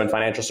 And so in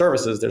financial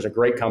services, there's a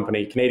great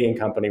company, Canadian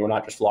company. We're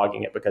not just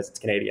flogging it because it's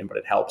Canadian, but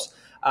it helps.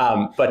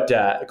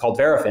 Called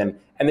Verafin,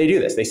 and they do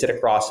this. They sit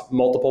across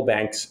multiple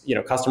banks,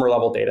 customer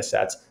level data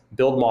sets,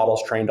 build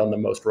models trained on the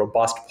most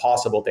robust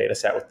possible data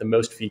set with the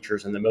most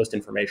features and the most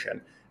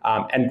information,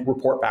 and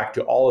report back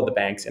to all of the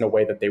banks in a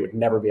way that they would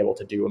never be able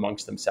to do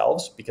amongst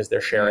themselves, because they're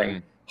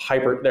sharing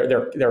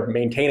they're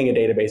maintaining a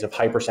database of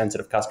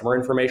hypersensitive customer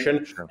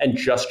information and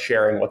just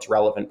sharing what's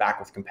relevant back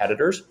with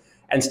competitors,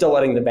 and still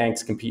letting the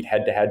banks compete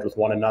head to head with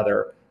one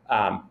another,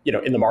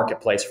 in the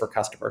marketplace for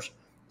customers.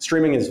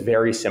 Streaming is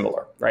very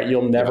similar, right?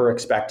 You'll never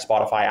expect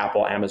Spotify,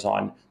 Apple,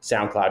 Amazon,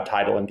 SoundCloud,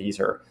 Tidal, and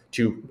Deezer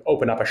to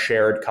open up a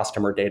shared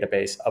customer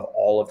database of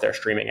all of their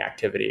streaming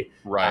activity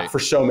for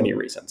so many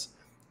reasons.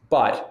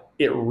 But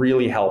it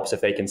really helps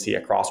if they can see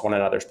across one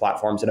another's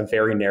platforms in a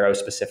very narrow,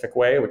 specific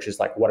way, which is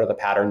like, what are the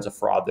patterns of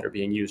fraud that are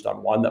being used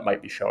on one that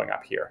might be showing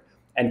up here?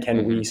 And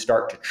can we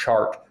start to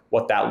chart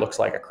what that looks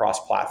like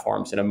across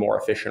platforms in a more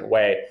efficient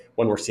way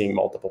when we're seeing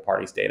multiple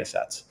parties' data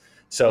sets?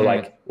 So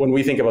like when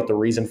we think about the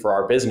reason for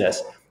our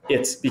business,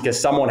 it's because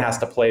someone has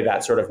to play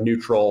that sort of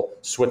neutral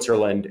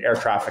Switzerland air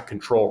traffic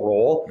control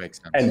role.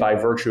 Makes sense. And by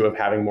virtue of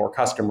having more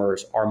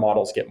customers, our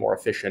models get more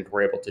efficient.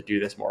 We're able to do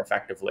this more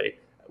effectively.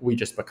 We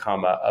just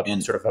become a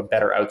sort of a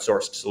better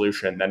outsourced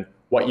solution than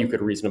what you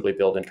could reasonably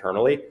build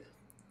internally.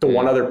 The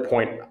one other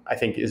point I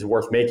think is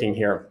worth making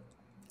here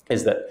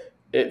is that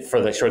for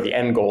the sort of the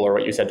end goal, or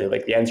what you said to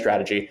like the end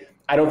strategy,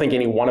 I don't think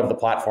any one of the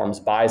platforms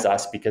buys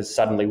us because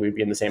suddenly we'd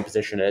be in the same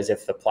position as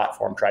if the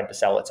platform tried to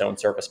sell its own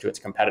service to its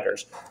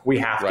competitors. We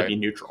have to be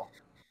neutral.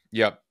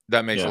 Yep.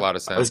 That makes a lot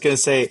of sense. I was going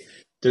to say,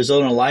 there's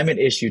an alignment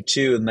issue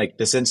too, in like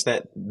the sense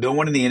that no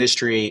one in the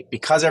industry,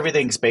 because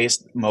everything's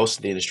based, most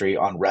of the industry,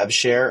 on rev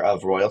share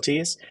of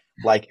royalties,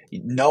 like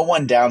no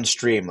one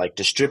downstream, like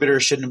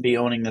distributors shouldn't be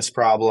owning this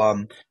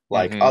problem.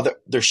 Like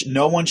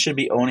no one should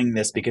be owning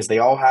this, because they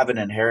all have an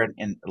inherent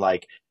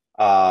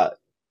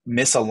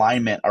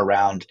misalignment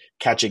around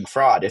catching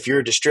fraud. If you're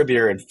a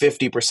distributor and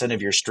 50% of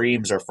your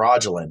streams are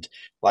fraudulent,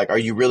 like, are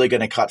you really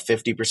going to cut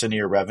 50% of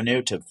your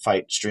revenue to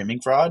fight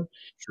streaming fraud?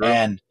 Sure.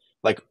 And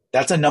like,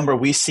 that's a number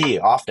we see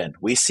often.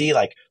 We see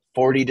like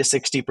 40 to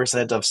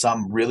 60% of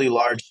some really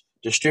large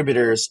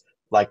distributors,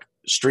 like,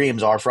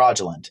 streams are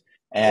fraudulent.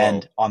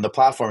 And on the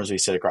platforms we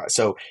sit across.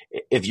 So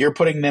if you're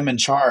putting them in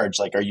charge,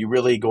 like, are you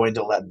really going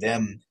to let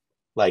them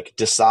like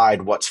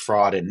decide what's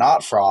fraud and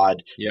not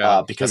fraud?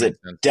 Because it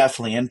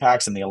definitely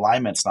impacts, and the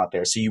alignment's not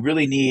there. So you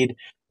really need,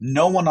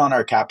 no one on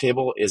our cap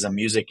table is a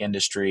music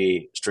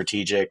industry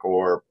strategic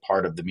or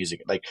part of the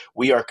music. Like,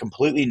 we are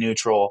completely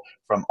neutral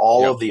from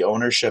all of the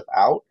ownership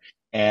out.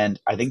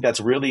 And I think that's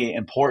really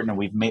important.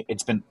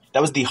 And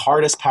that was the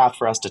hardest path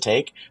for us to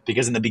take,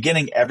 because in the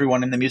beginning,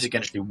 everyone in the music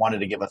industry wanted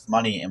to give us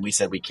money, and we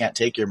said, we can't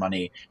take your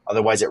money.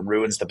 Otherwise it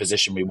ruins the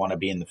position we want to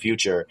be in the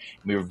future.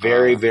 And we were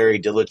very, very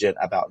diligent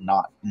about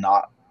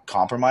not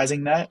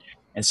compromising that.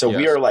 And so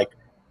we are like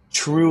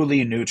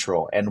truly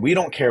neutral, and we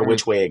don't care Mhm.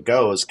 which way it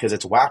goes because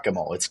it's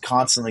whack-a-mole. It's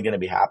constantly going to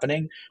be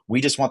happening.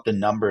 We just want the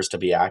numbers to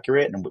be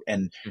accurate,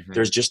 and Mhm.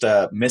 there's just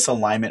a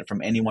misalignment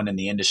from anyone in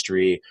the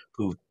industry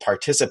who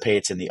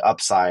participates in the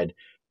upside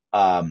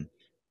um,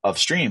 of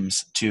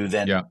streams to Yeah.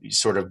 then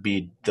sort of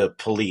be the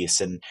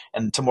police. And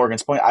to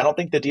Morgan's point, I don't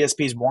think the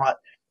DSPs want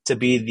to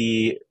be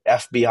the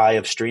FBI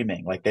of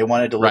streaming. Like, they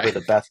want to deliver Right.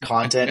 the best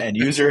content and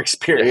user Yeah.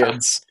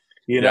 experience.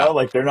 Yeah.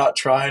 Like, they're not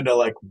trying to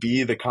like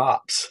be the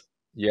cops.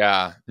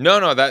 Yeah.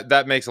 No,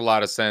 that makes a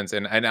lot of sense.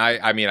 And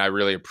I mean, I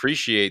really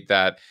appreciate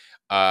that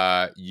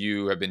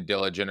you have been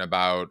diligent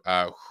about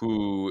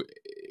who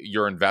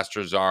your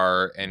investors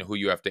are and who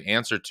you have to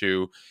answer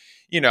to.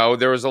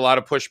 There was a lot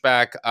of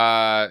pushback.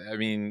 I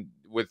mean,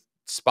 with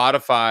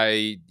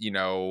Spotify,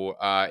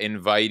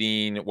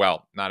 inviting,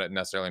 well, not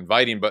necessarily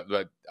inviting, but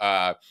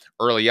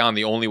early on,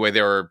 the only way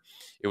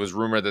it was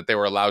rumored that they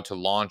were allowed to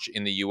launch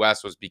in the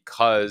US was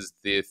because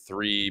the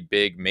three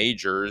big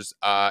majors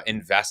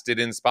invested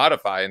in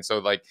Spotify. And so,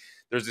 like,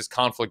 there's this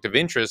conflict of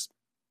interest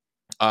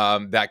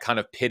that kind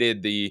of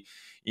pitted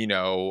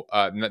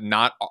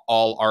not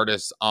all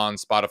artists on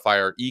Spotify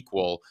are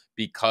equal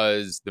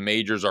because the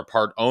majors are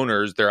part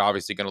owners. They're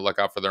obviously going to look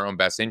out for their own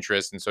best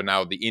interest. And so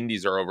now the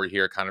indies are over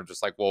here kind of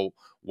just like, well,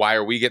 why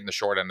are we getting the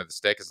short end of the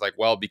stick? It's like,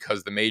 well,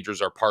 because the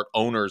majors are part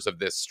owners of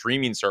this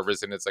streaming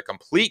service and it's a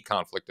complete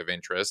conflict of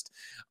interest.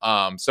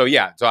 So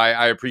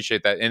I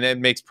appreciate that. And it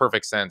makes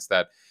perfect sense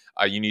that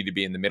you need to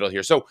be in the middle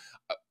here. So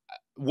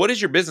what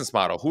is your business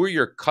model? Who are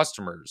your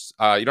customers?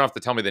 You don't have to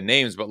tell me the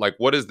names, but like,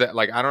 what is that?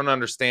 Like, I don't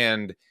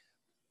understand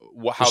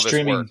The how this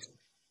streaming works.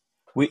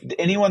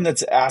 anyone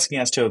that's asking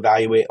us to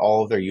evaluate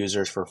all of their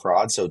users for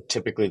fraud, so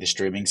typically the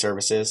streaming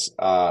services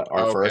are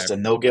Okay. first,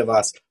 and they'll give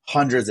us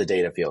hundreds of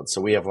data fields.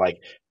 So we have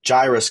like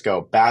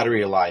gyroscope,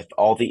 battery life,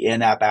 all the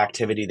in-app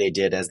activity they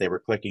did as they were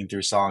clicking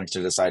through songs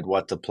to decide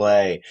what to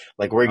play.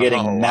 Like, we're Oh,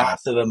 getting wow.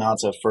 massive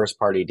amounts of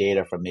first-party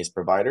data from these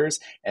providers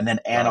and then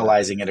Got it.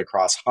 analyzing it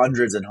across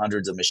hundreds and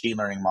hundreds of machine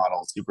learning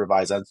models,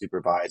 supervised,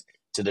 unsupervised,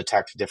 to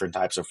detect different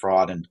types of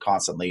fraud and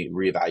constantly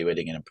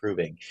reevaluating and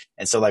improving.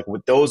 And so, like,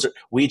 with those,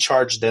 we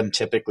charge them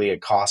typically a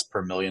cost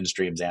per million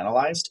streams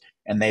analyzed,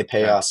 and they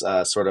pay Okay. us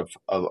sort of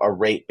a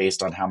rate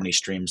based on how many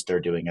streams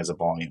they're doing as a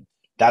volume.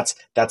 That's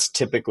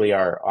typically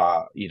our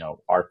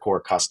our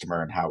core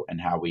customer, and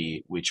how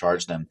we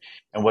charge them.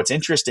 And what's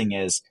interesting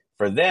is,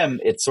 for them,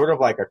 it's sort of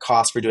like a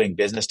cost for doing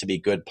business to be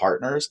good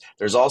partners.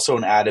 There's also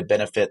an added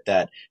benefit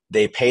that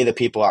they pay the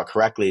people out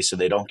correctly, so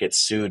they don't get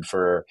sued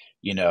for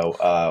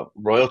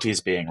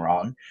royalties being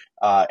wrong.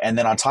 And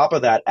then on top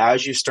of that,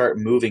 as you start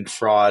moving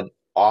fraud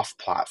off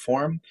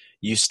platform,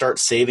 you start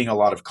saving a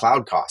lot of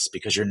cloud costs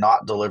because you're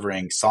not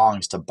delivering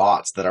songs to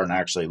bots that aren't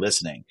actually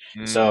listening.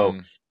 So,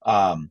 Mm,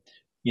 um,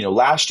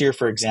 last year,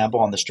 for example,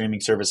 on the streaming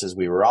services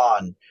we were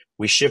on,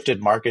 we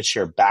shifted market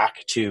share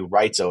back to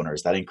rights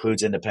owners. That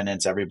includes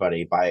independents,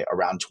 everybody, by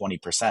around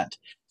 20%.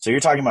 So you're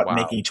talking about wow.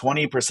 making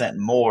 20%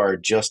 more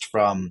just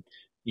from,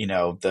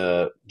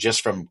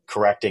 just from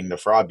correcting the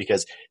fraud,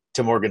 because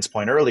to Morgan's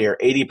point earlier,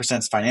 80%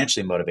 is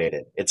financially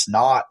motivated. It's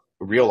not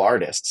real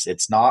artists.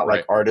 It's not like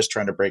Right. artists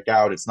trying to break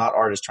out. It's not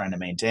artists trying to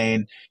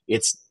maintain.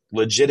 It's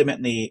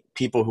legitimately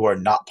people who are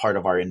not part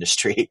of our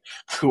industry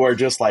who are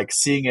just like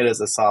seeing it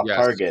as a soft Yes.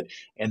 target.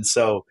 And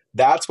so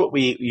that's what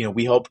we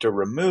hope to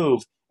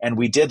remove. And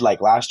we did,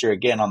 like last year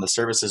again, on the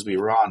services we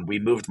were on, we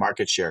moved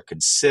market share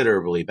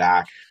considerably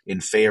back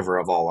in favor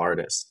of all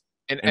artists.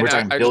 And And we're and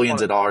talking I just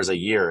billions want of dollars a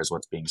year is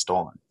what's being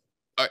stolen.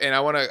 and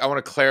I want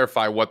to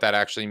clarify what that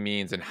actually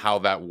means and how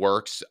that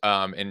works.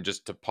 And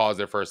just to pause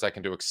there for a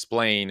second to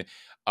explain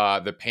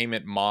the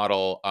payment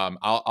model.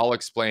 I'll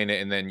explain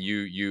it, and then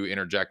you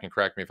interject and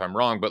correct me if I'm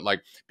wrong. But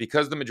like,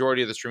 because the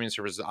majority of the streaming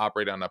services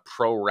operate on a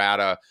pro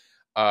rata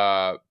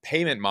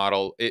payment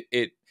model,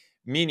 it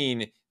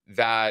meaning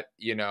that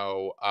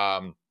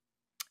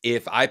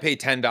if I pay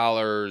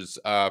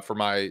 $10 for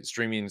my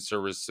streaming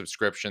service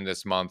subscription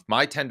this month,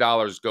 my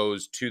 $10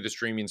 goes to the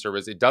streaming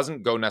service. It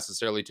doesn't go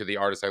necessarily to the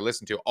artist I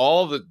listen to.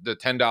 All the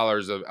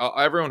 $10 of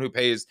everyone who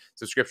pays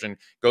subscription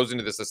goes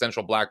into this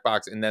essential black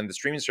box, and then the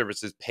streaming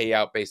services pay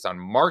out based on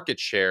market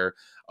share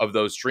of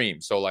those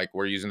streams. So, like,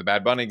 we're using the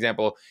Bad Bunny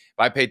example. If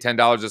I paid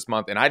 $10 this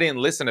month and I didn't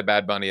listen to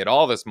Bad Bunny at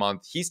all this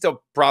month, he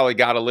still probably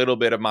got a little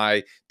bit of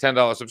my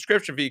 $10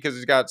 subscription fee because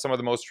he's got some of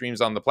the most streams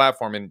on the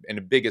platform and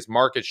the biggest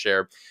market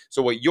share.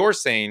 So what you're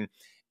saying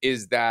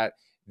is that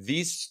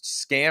these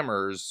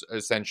scammers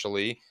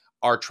essentially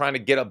are trying to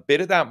get a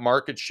bit of that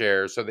market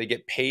share so they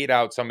get paid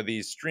out some of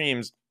these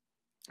streams,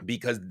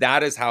 because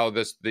that is how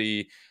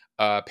the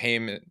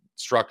payment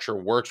structure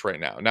works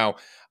right now. Now,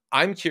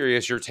 I'm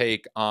curious your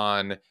take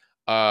on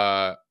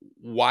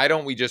why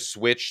don't we just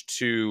switch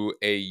to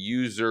a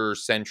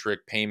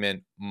user-centric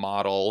payment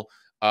model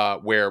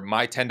where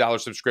my $10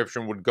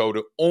 subscription would go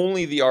to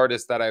only the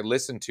artist that I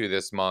listen to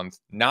this month,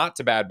 not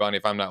to Bad Bunny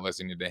if I'm not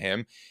listening to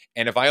him.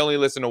 And if I only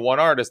listen to one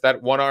artist,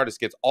 that one artist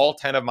gets all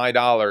 10 of my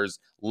dollars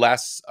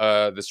less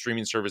the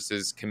streaming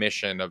services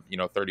commission of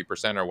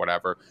 30% or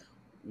whatever.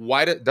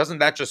 Why doesn't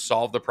that just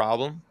solve the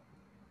problem?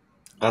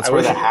 That's I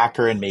where wish, the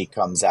hacker in me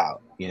comes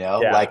out, you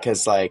know, yeah, like,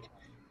 cause like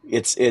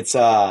it's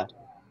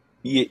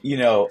you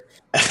know,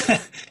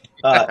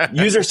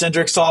 user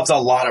centric solves a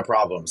lot of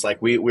problems.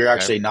 Like we're Okay.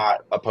 actually not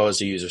opposed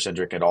to user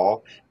centric at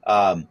all.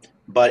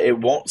 But it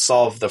won't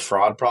solve the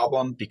fraud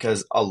problem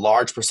because a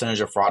large percentage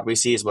of fraud we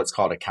see is what's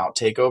called account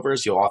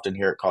takeovers. You'll often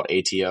hear it called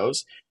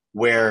ATOs,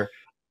 where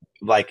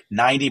like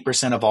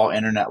 90% of all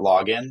internet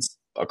logins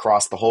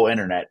across the whole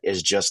internet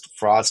is just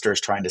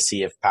fraudsters trying to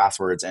see if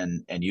passwords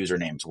and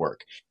usernames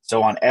work.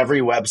 So on every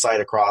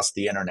website across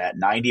the internet,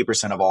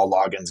 90% of all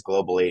logins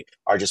globally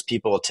are just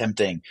people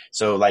attempting.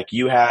 So like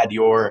you had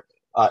your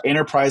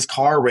enterprise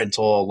car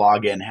rental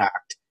login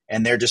hacked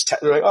and they're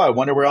like, oh, I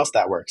wonder where else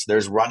that works.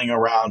 There's running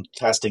around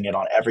testing it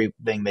on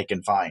everything they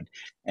can find.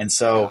 And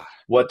so God.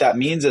 what that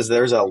means is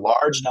there's a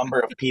large number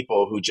of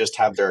people who just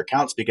have their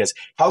accounts because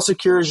how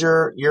secure is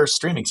your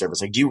streaming service?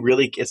 Like, do you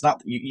really? It's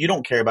not. You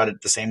don't care about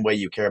it the same way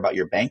you care about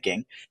your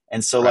banking,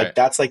 and so like Right.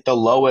 that's like the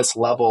lowest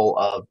level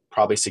of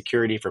probably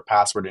security for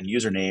password and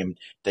username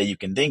that you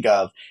can think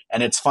of.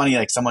 And it's funny,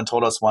 like someone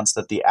told us once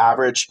that the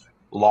average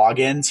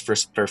logins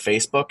for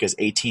Facebook is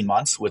 18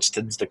 months, which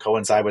tends to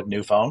coincide with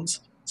new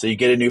phones. So you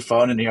get a new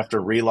phone and you have to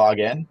re-log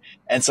in,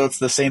 and so it's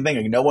the same thing.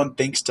 Like no one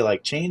thinks to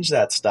like change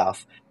that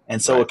stuff,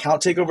 and so Right.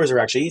 account takeovers are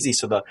actually easy.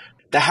 So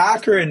the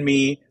hacker in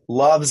me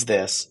loves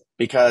this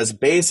because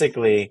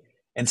basically,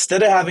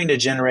 instead of having to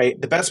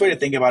generate, the best way to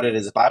think about it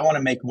is if I want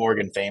to make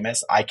Morgan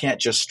famous, I can't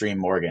just stream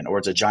Morgan or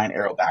it's a giant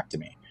arrow back to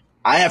me.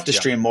 I have to Yeah.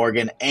 stream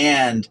Morgan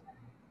and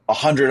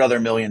 100 other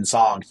million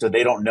songs so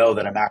they don't know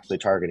that I'm actually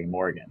targeting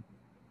Morgan.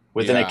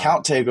 With an Yeah.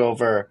 account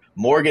takeover,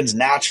 Morgan's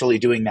naturally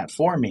doing that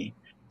for me.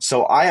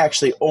 So I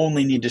actually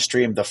only need to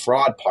stream the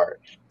fraud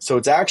part. So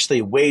it's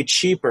actually way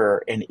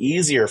cheaper and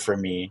easier for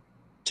me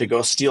to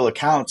go steal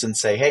accounts and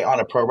say, hey, on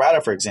a pro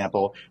rata, for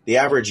example, the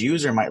average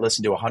user might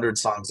listen to 100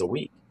 songs a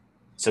week.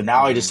 So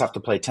now I Mm-hmm. just have to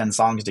play 10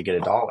 songs to get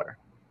a dollar.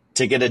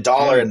 To get a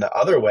dollar Mm. in the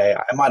other way,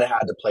 I might have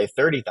had to play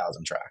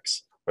 30,000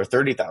 tracks or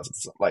 30,000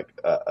 like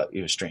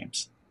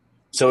streams.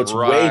 So it's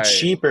way Right.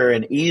 cheaper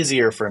and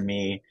easier for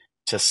me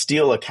to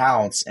steal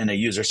accounts in a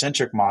user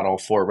centric model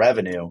for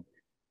revenue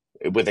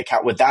with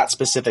that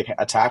specific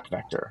attack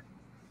vector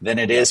than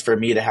it yeah, is for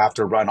me to have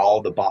to run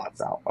all the bots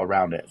out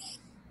around it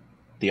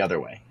the other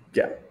way.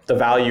 yeah. The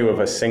value of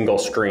a single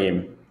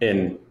stream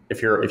in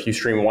if you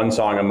stream one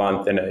song a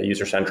month in a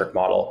user centric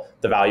model,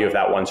 the value of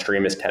that one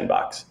stream is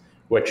 $10,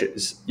 which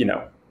is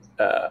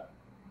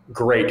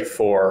great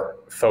for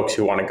folks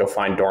who want to go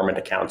find dormant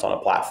accounts on a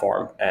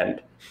platform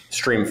and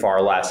stream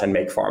far less and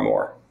make far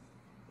more.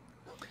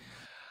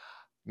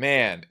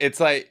 Man, it's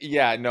like,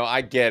 yeah, no,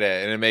 I get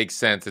it. And it makes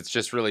sense. It's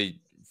just really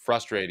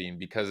frustrating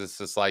because it's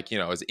just like,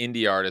 as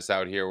indie artists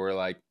out here, we're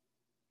like,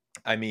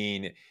 I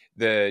mean,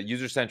 the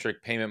user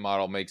centric payment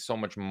model makes so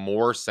much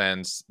more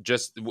sense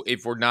just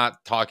if we're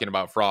not talking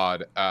about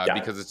fraud, Yeah,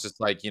 because it's just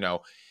like,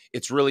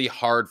 it's really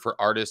hard for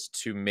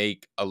artists to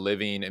make a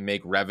living and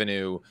make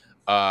revenue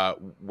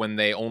when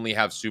they only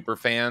have super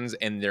fans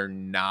and they're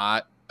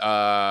not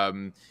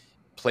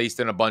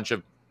placed in a bunch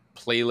of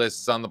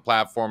playlists on the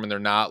platform and they're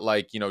not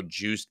like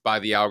juiced by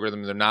the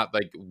algorithm, they're not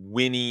like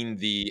winning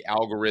the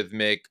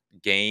algorithmic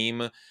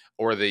game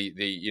or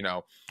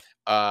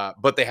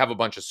but they have a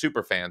bunch of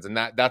super fans, and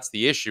that's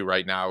the issue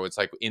right now. It's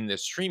like in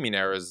this streaming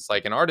era, it's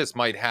like an artist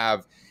might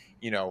have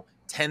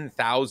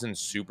 10,000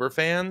 super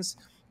fans,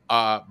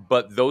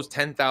 but those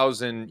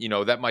 10,000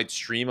 that might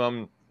stream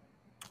them,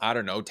 I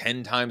don't know,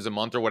 10 times a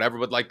month or whatever,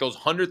 but like those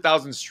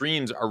 100,000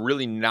 streams are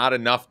really not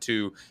enough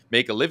to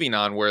make a living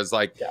on. Whereas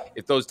like yeah,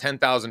 if those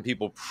 10,000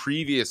 people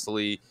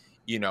previously,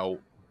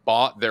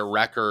 bought their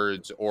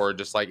records or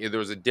just like if there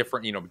was a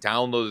different,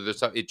 downloaded their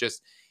stuff,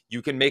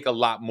 you can make a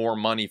lot more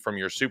money from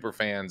your super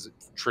fans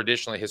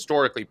traditionally,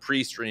 historically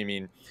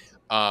pre-streaming.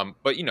 But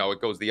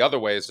it goes the other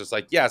way. It's just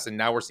like, yes. And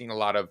now we're seeing a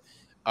lot of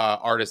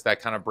artists that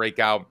kind of break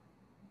out.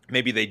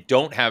 Maybe they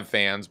don't have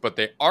fans, but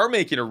they are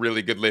making a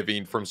really good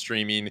living from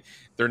streaming.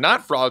 They're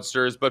not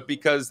fraudsters, but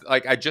because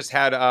like I just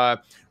had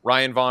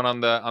Ryan Vaughn on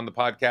the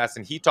podcast,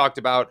 and he talked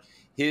about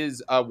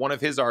his one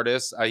of his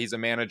artists. He's a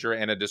manager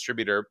and a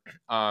distributor,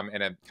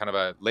 and a kind of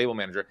a label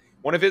manager.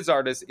 One of his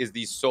artists is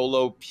the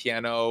solo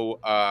piano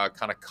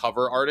kind of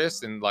cover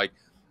artist, and like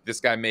this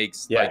guy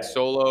makes like yeah.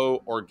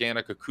 solo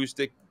organic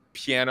acoustic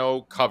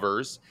piano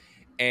covers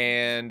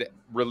and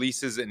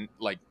releases in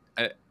like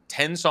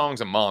 10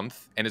 songs a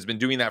month and has been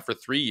doing that for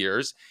 3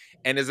 years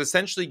and has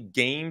essentially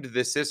gamed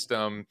the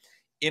system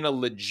in a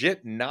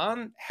legit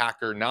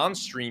non-hacker,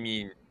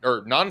 non-streaming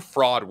or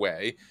non-fraud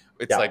way.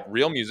 It's Yeah. like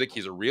real music.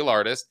 He's a real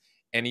artist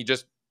and he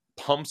just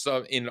pumps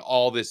up in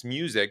all this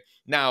music.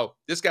 Now,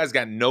 this guy's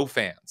got no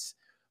fans,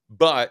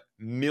 but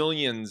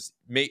millions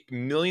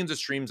of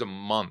streams a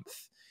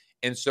month.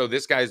 And so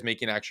this guy is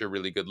making actually a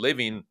really good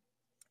living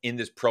in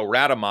this pro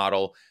rata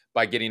model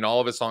by getting all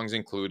of his songs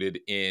included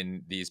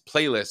in these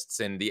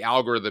playlists, and the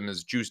algorithm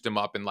has juiced him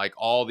up in like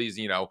all these,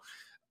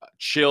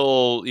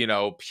 chill,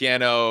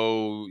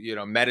 piano,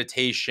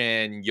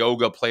 meditation,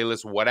 yoga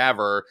playlists,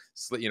 whatever,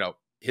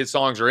 his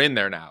songs are in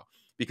there now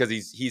because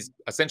he's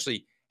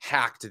essentially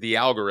hacked the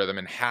algorithm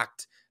and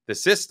hacked the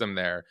system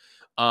there.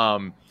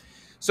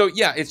 So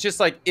yeah, it's just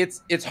like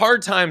it's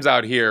hard times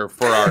out here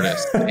for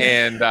artists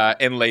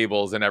and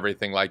labels and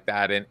everything like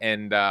that.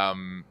 And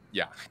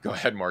yeah, go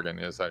ahead, Morgan.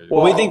 Yes,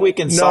 well, we think we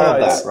can solve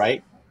that,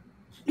 right?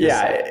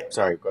 Yeah.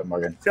 Sorry, go ahead,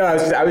 Morgan. No, I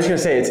was going to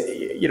say, it's,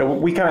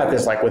 we come at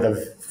this like with a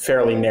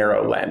fairly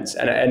narrow lens.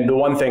 And the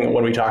one thing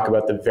when we talk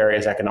about the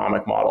various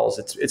economic models,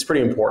 it's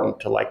pretty important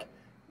to like,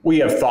 we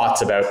have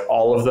thoughts about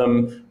all of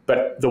them,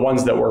 but the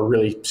ones that we're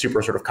really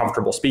super sort of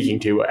comfortable speaking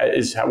to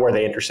is where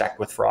they intersect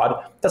with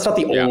fraud. That's not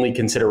the only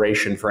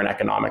consideration for an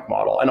economic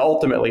model. And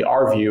ultimately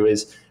our view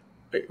is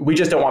we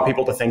just don't want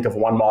people to think of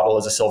one model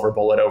as a silver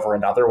bullet over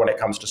another when it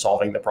comes to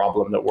solving the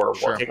problem that we're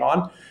working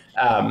on.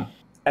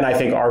 And I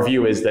think our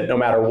view is that no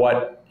matter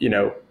what,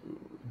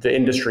 the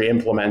industry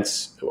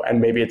implements, and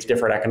maybe it's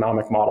different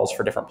economic models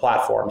for different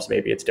platforms,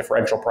 maybe it's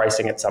differential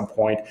pricing at some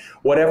point,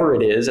 whatever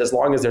it is, as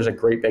long as there's a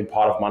great big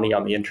pot of money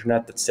on the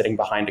internet that's sitting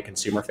behind a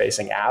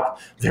consumer-facing app,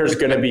 there's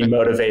going to be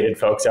motivated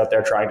folks out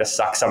there trying to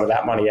suck some of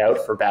that money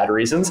out for bad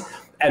reasons.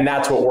 And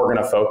that's what we're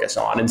going to focus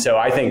on. And so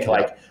I think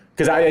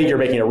because I think you're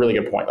making a really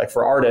good point, like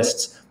for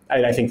artists,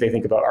 and I think they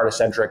think about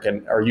artist-centric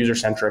or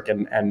user-centric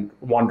and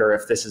wonder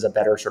if this is a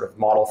better sort of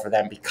model for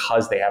them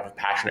because they have a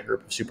passionate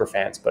group of super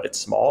fans, but it's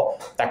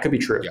small. That could be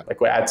true. Yeah.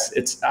 Like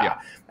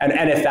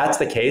and if that's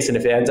the case, and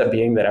if it ends up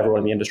being that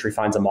everyone in the industry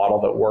finds a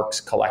model that works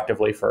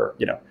collectively for,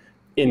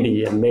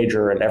 indie and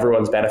major and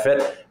everyone's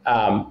benefit,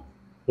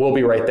 we'll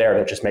be right there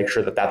to just make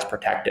sure that that's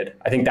protected.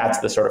 I think that's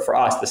the sort of, for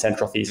us, the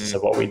central thesis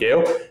of what we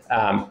do.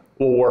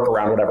 We'll work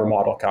around whatever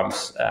model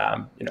comes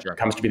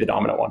to be the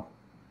dominant one.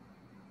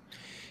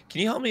 Can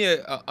you help me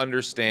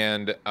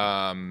understand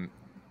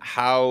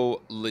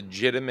how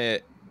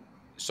legitimate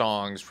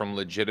songs from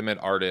legitimate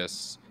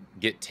artists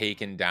get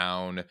taken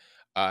down?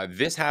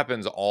 This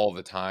happens all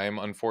the time,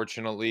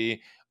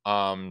 unfortunately,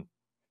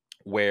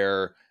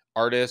 where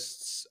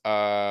artists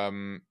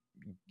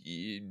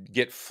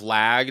get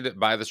flagged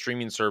by the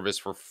streaming service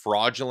for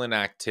fraudulent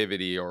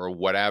activity or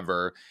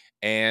whatever,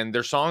 and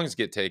their songs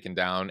get taken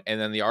down. And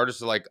then the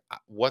artists are like,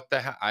 what the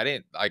hell?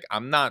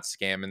 I'm not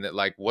scamming that.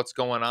 Like, what's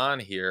going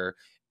on here?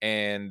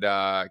 And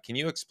can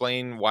you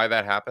explain why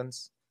that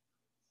happens?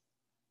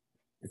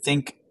 I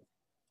think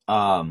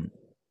the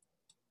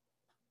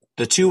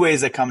two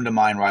ways that come to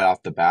mind right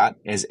off the bat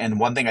is, and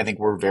one thing I think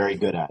we're very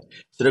good at.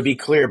 So to be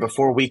clear,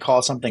 before we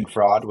call something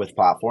fraud with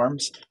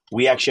platforms,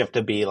 we actually have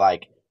to be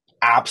like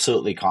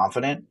absolutely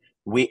confident.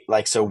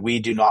 So we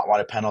do not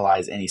want to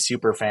penalize any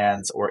super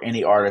fans or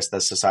any artist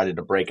that's decided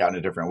to break out in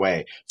a different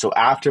way. So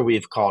after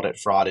we've called it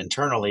fraud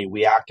internally,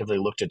 we actively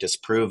look to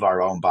disprove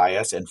our own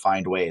bias and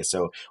find ways.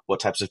 So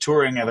what types of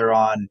touring are they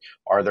on?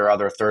 Are there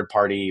other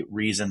third-party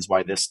reasons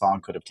why this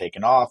song could have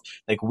taken off?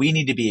 Like, we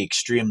need to be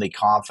extremely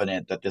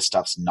confident that this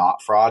stuff's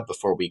not fraud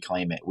before we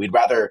claim it. We'd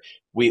rather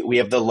we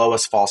have the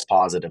lowest false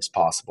positives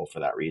possible for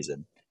that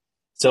reason.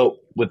 So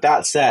with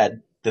that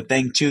said,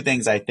 two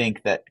things I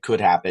think that could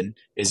happen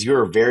is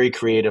you're a very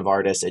creative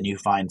artist and you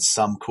find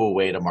some cool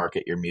way to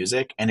market your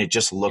music and it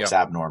just looks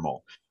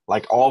abnormal.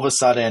 Like all of a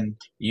sudden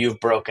you've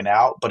broken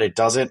out, but it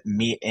doesn't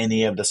meet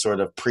any of the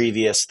sort of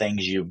previous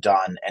things you've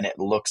done. And it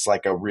looks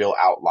like a real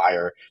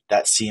outlier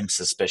that seems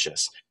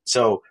suspicious.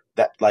 So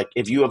that, like,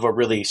 if you have a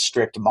really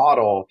strict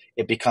model,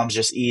 it becomes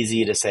just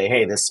easy to say,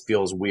 hey, this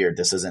feels weird.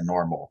 This isn't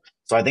normal.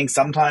 So I think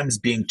sometimes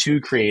being too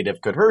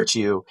creative could hurt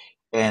you.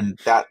 And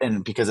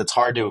because it's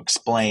hard to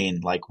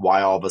explain like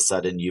why all of a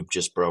sudden you've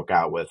just broke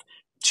out with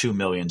 2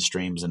 million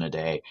streams in a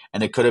day.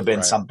 And it could have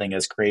been something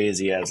as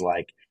crazy as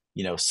like,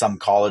 some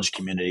college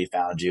community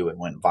found you and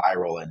went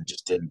viral and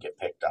just didn't get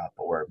picked up,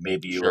 or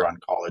maybe you were on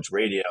college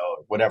radio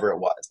or whatever it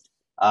was.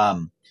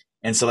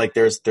 And so like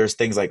there's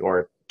things like,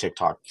 or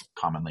TikTok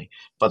commonly,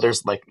 but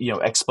there's like,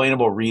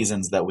 explainable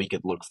reasons that we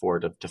could look for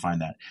to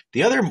find that.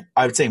 The other,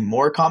 I would say,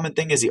 more common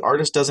thing is the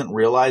artist doesn't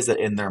realize that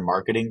in their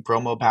marketing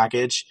promo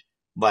package,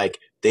 like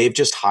they've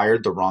just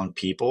hired the wrong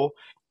people,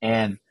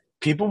 and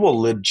people will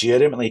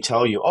legitimately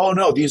tell you, oh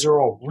no, these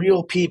are all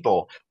real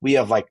people. We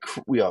have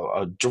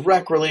a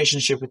direct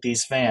relationship with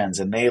these fans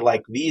and they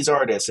like these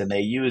artists and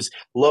they use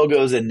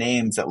logos and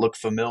names that look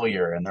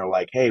familiar. And they're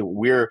like, hey,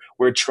 we're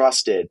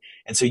trusted.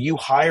 And so you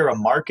hire a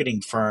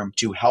marketing firm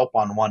to help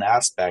on one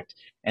aspect.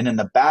 And in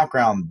the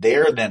background,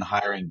 they're then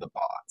hiring the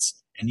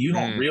bots, and you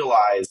don't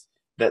realize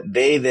that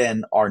they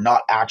then are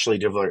not actually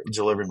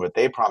delivering what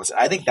they promised. And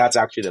I think that's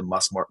actually the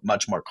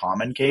much more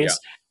common case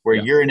where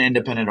you're an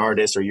independent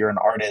artist or you're an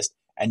artist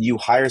and you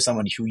hire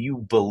someone who you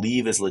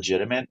believe is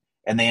legitimate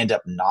and they end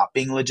up not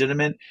being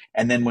legitimate.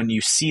 And then when you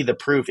see the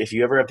proof, if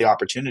you ever have the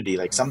opportunity,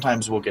 like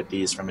sometimes we'll get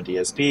these from a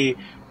DSP,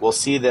 we'll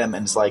see them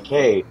and it's like,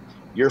 hey,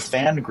 your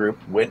fan group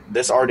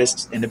this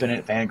artist's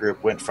independent fan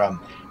group went from,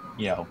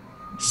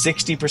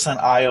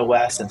 60%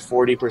 iOS and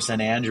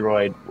 40%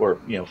 Android, or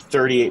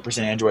 38%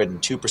 Android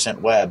and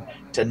 2% web,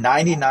 to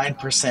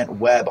 99%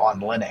 web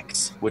on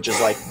Linux, which is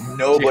like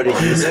nobody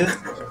uses.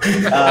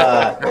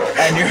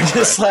 And you're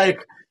just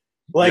like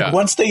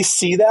once they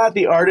see that,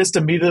 the artist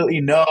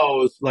immediately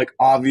knows, like,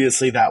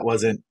 obviously that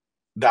wasn't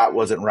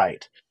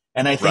right.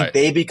 And I think Right.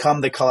 they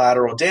become the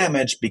collateral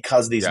damage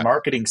because these Yeah.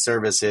 marketing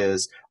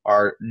services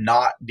are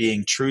not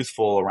being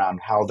truthful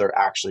around how they're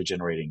actually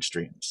generating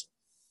streams.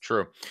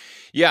 True.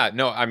 Yeah,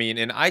 no, I mean,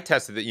 and I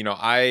tested it,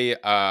 I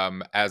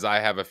as I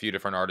have a few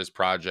different artist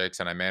projects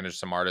and I manage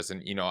some artists,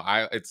 and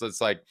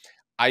it's like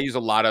I use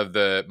a lot of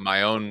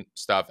my own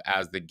stuff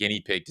as the guinea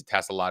pig to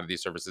test a lot of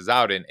these services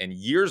out. And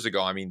years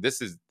ago, I mean,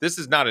 this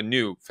is not a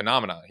new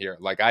phenomenon here.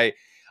 Like I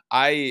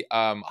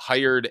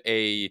hired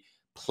a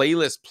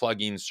playlist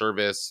plugging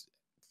service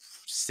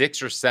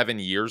 6 or 7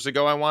 years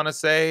ago, I want to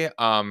say.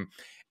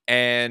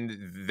 And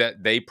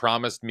that they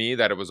promised me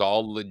that it was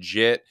all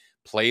legit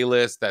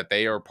playlist that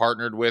they are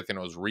partnered with and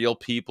it was real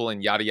people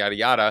and yada yada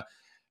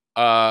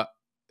yada.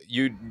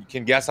 You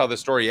can guess how the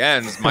story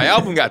ends. My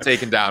album got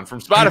taken down from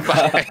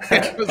Spotify.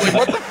 It was like,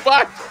 what the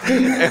fuck?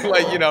 And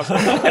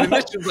and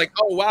initially was like,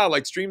 oh wow,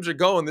 like streams are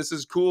going, this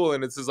is cool,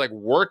 and it's just like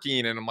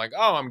working, and I'm like,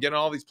 oh, I'm getting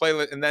all these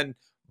playlists, and then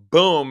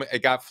boom,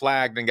 it got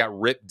flagged and got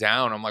ripped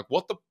down. I'm like,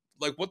 what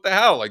the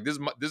hell? Like this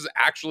is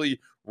actually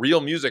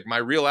real music, my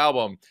real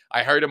album.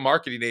 I hired a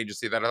marketing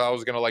agency that I thought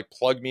was going to like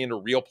plug me into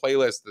real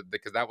playlists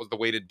because that was the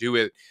way to do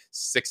it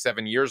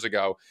 6-7 years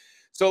ago.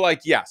 So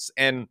like, yes.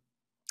 And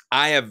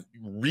I have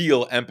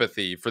real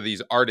empathy for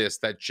these artists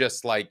that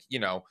just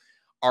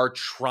are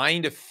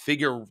trying to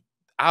figure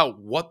out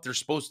what they're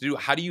supposed to do.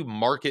 How do you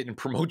market and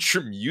promote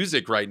your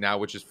music right now,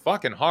 which is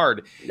fucking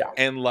hard. Yeah.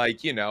 And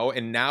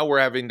and now we're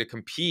having to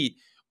compete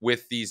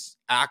with these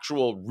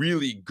actual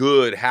really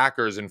good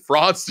hackers and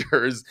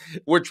fraudsters,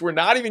 which we're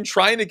not even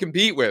trying to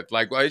compete with.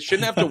 Like, I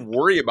shouldn't have to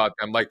worry about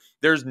them. Like,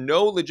 there's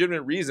no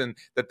legitimate reason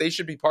that they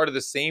should be part of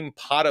the same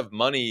pot of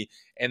money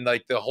and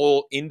like the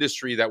whole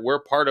industry that we're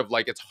part of.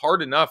 Like, it's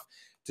hard enough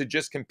to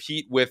just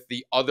compete with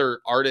the other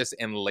artists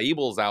and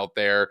labels out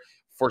there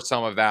for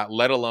some of that,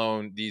 let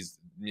alone these,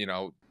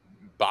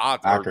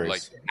 bots Hackers. or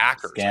like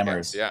hackers,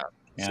 Scammers. Yeah.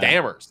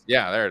 Scammers.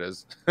 Yeah, there it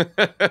is.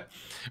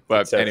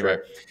 But so anyway.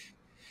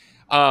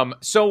 True.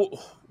 So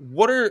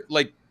what are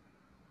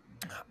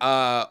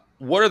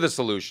the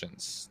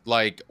solutions?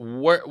 Like,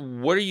 what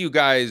are you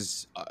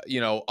guys,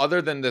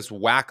 other than this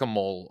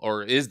whack-a-mole,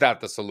 or is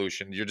that the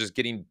solution? You're just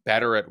getting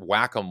better at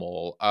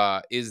whack-a-mole.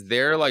 Is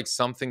there like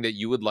something that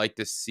you would like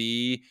to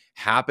see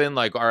happen?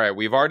 Like, all right,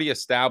 we've already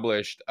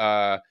established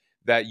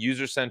that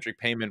user-centric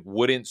payment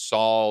wouldn't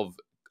solve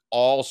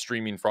all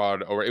streaming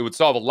fraud, or it would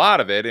solve a lot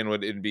of it, and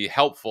it'd be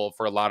helpful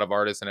for a lot of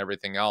artists and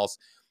everything else.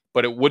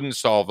 But it wouldn't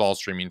solve all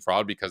streaming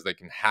fraud because they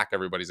can hack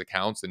everybody's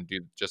accounts and do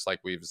just like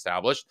we've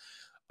established.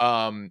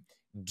 Do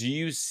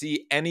you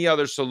see any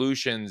other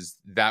solutions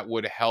that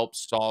would help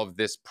solve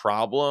this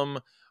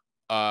problem?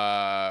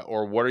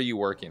 Or what are you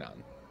working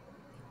on?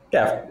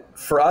 Yeah,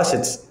 for us,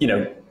 it's,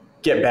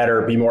 get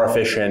better, be more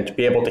efficient,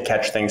 be able to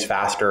catch things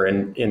faster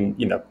and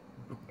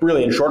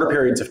really in shorter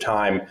periods of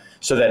time,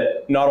 so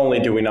that not only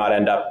do we not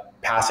end up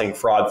passing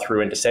fraud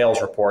through into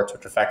sales reports,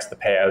 which affects the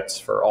payouts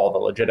for all the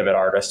legitimate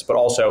artists, but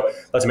also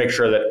let's make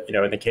sure that,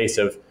 in the case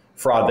of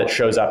fraud that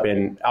shows up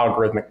in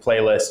algorithmic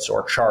playlists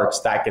or charts,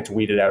 that gets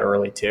weeded out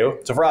early too.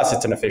 So for us,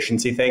 it's an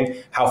efficiency thing.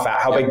 How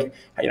big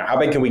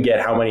can we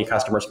get? How many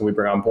customers can we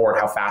bring on board?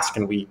 How fast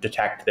can we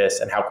detect this?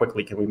 And how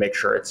quickly can we make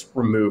sure it's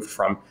removed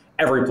from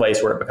every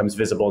place where it becomes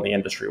visible in the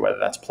industry, whether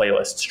that's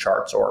playlists,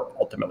 charts, or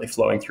ultimately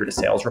flowing through to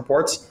sales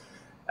reports?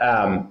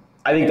 I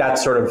think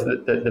that's sort of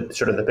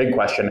the big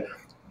question.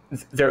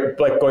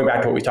 Like going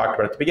back to what we talked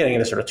about at the beginning,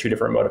 there's sort of two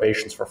different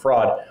motivations for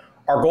fraud.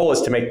 Our goal is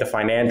to make the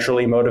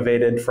financially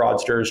motivated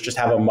fraudsters just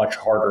have a much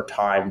harder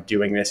time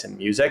doing this in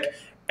music,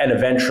 and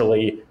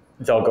eventually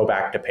they'll go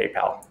back to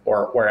PayPal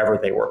or wherever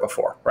they were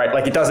before, right?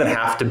 Like, it doesn't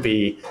have to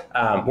be.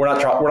 We're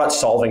not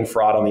solving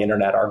fraud on the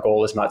internet. Our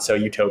goal is not so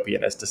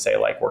utopian as to say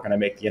like we're going to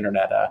make the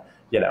internet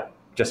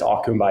just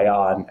all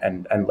kumbaya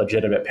and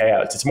legitimate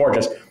payouts. It's more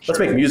just let's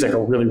make music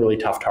a really, really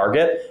tough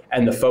target,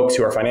 and the folks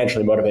who are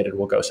financially motivated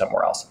will go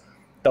somewhere else.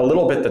 The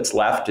little bit that's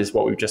left is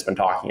what we've just been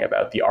talking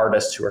about, the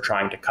artists who are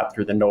trying to cut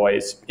through the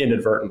noise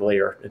inadvertently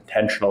or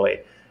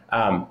intentionally.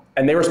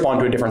 And they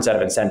respond to a different set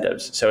of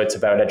incentives. So it's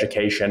about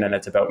education, and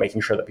it's about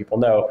making sure that people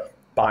know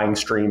buying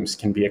streams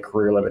can be a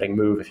career-limiting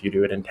move if you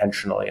do it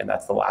intentionally, and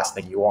that's the last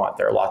thing you want.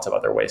 There are lots of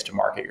other ways to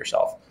market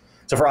yourself.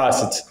 So for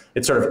us,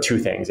 it's sort of two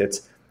things.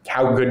 It's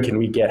how good can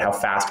we get? How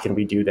fast can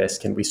we do this?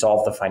 Can we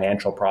solve the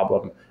financial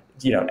problem,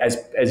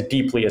 as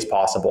deeply as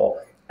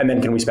possible? And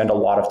then can we spend a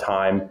lot of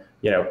time,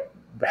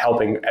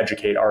 helping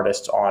educate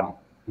artists on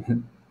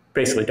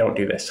basically don't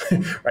do this,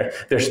 right?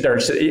 There's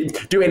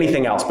do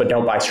anything else, but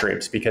don't buy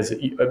streams, because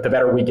the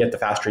better we get, the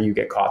faster you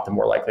get caught, the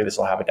more likely this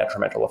will have a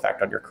detrimental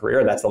effect on your career.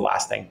 And that's the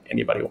last thing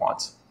anybody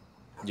wants.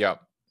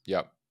 Yep.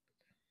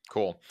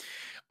 Cool.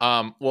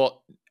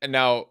 Well,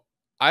 now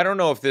I don't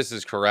know if this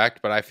is correct,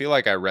 but I feel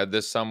like I read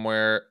this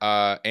somewhere.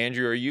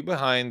 Andrew, are you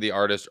behind the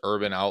artist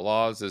Urban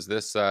Outlaws? Is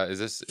this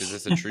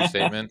a true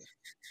statement?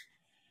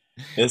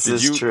 This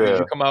is true. Did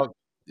you come out?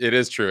 It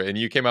is true. And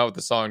you came out with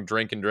the song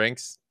Drinkin'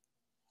 Drinks?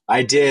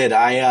 I did. You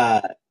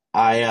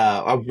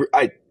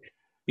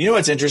know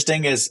what's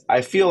interesting is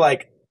I feel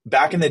like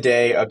back in the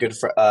day,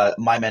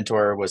 my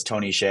mentor was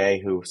Tony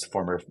Hsieh, who's the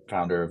former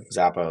founder of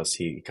Zappos.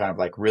 He kind of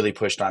like really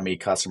pushed on me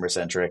customer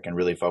centric and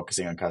really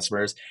focusing on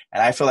customers.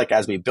 And I feel like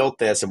as we built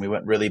this and we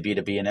went really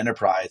B2B and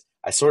enterprise,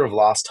 I sort of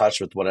lost touch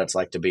with what it's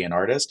like to be an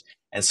artist.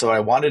 And so what I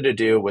wanted to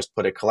do was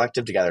put a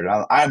collective together.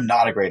 Now, I'm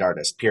not a great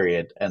artist,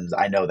 period. And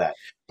I know that.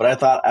 But I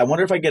thought, I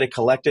wonder if I get a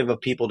collective of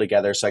people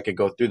together so I could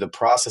go through the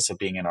process of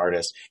being an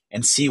artist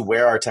and see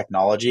where our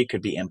technology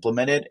could be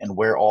implemented and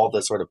where all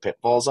the sort of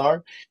pitfalls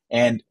are.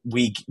 And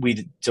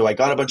so I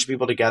got a bunch of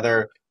people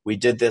together. We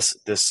did this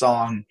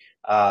song.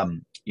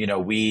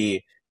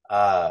 We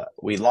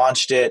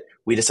launched it.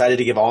 We decided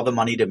to give all the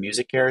money to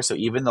Music Care. So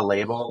even the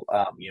label,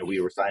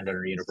 we were signed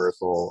under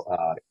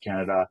Universal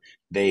Canada.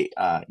 They,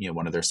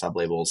 one of their sub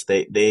labels,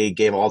 they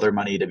gave all their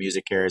money to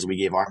Music Cares. We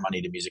gave our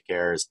money to Music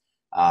Cares.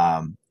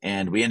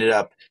 And we ended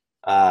up,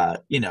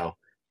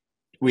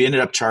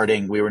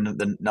 charting. We were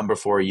the number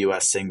 4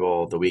 US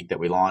single the week that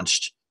we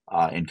launched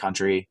in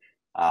country,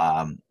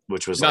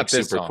 which was Not like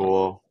super song.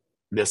 cool.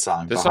 This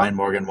song behind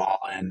Morgan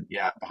Wallen.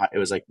 Yeah, it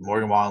was like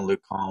Morgan Wallen,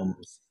 Luke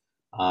Combs.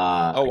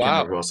 I can't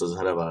remember who else was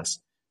ahead of us.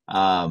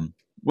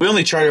 We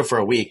only charted for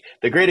a week.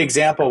 The great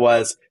example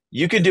was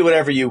you can do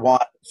whatever you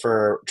want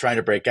for trying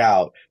to break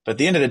out, but at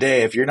the end of the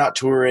day, if you're not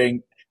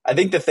touring, I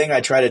think the thing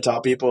I try to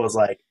tell people is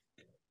like,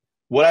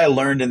 what I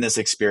learned in this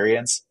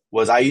experience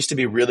was I used to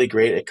be really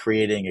great at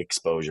creating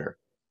exposure,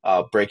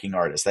 breaking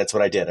artists. That's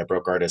what I did. I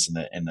broke artists in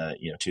the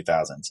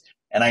 2000s,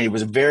 and I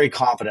was very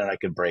confident I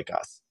could break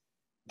us,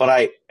 but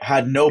I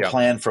had no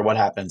plan for what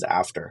happens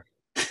after.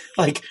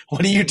 Like,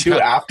 what do you do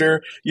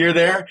after you're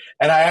there?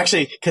 And I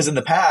actually, because in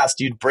the past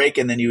you'd break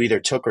and then you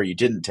either took or you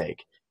didn't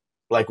take.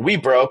 Like, we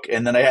broke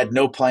and then I had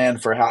no plan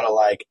for how to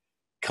like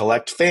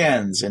collect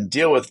fans and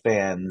deal with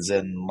fans,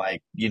 and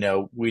like,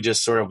 we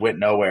just sort of went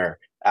nowhere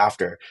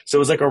after. So it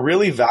was like a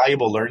really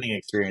valuable learning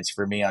experience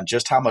for me on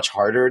just how much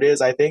harder it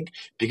is, I think,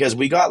 because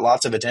we got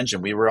lots of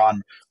attention. We were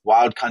on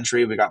Wild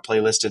Country. We got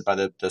playlisted by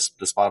the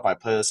Spotify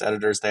playlist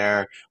editors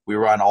there. We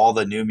were on all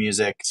the new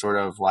music sort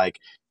of like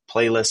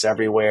playlists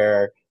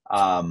everywhere.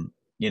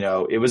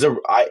 It was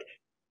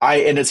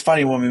and it's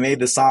funny, when we made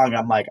the song,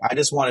 I'm like, I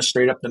just want a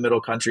straight up the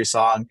middle country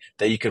song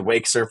that you could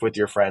wake surf with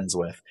your friends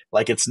with.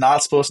 Like, it's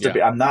not supposed to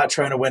be, I'm not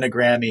trying to win a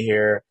Grammy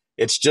here.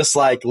 It's just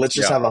like, let's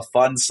just have a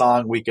fun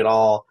song we could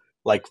all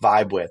like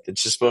vibe with.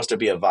 It's just supposed to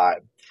be a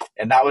vibe.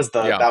 And that was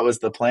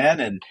the plan.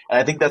 And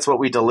I think that's what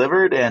we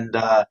delivered. And,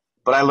 but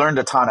I learned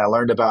a ton. I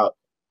learned about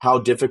how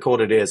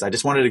difficult it is. I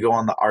just wanted to go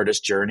on the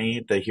artist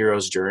journey, the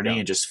hero's journey,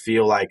 and just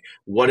feel like,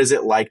 what is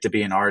it like to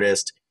be an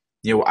artist?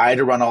 I had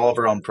to run all of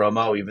our own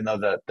promo, even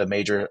though the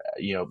major,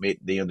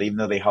 even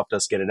though they helped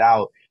us get it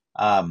out,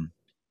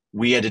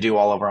 we had to do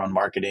all of our own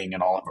marketing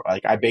and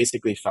I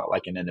basically felt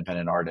like an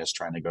independent artist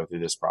trying to go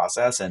through this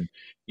process. And,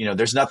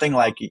 there's nothing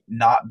like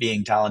not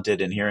being talented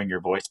and hearing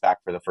your voice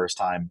back for the first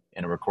time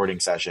in a recording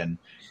session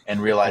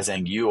and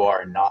realizing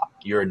you're not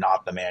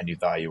the man you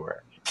thought you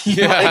were.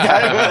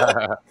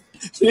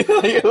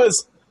 It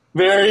was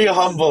very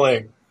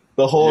humbling,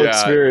 the whole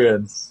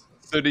experience.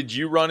 So did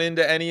you run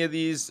into any of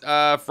these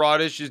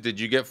fraud issues? Did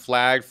you get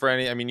flagged for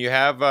any? I mean, you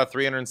have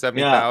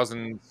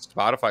 370,000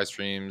 Spotify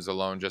streams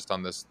alone just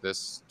on this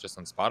just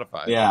on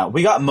Spotify. Yeah,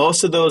 we got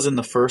most of those in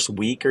the first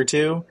week or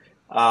two,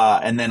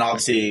 and then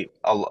obviously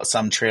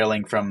some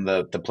trailing from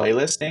the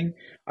playlisting.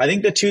 I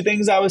think the two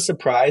things I was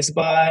surprised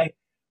by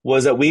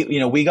was that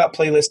we got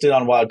playlisted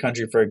on Wild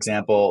Country, for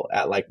example,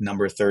 at like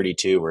number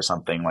 32 or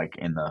something, like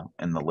in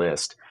the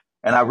list.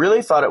 And I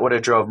really thought it would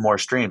have drove more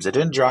streams. It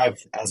didn't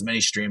drive as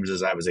many streams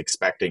as I was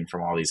expecting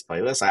from all these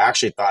playlists. I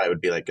actually thought it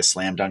would be like a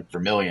slam dunk for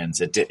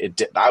millions. It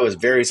did. I was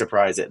very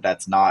surprised that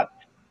that's not.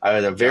 I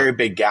had a very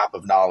big gap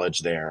of knowledge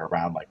there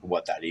around like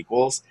what that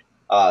equals.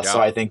 So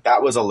I think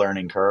that was a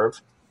learning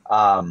curve.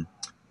 I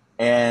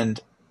think.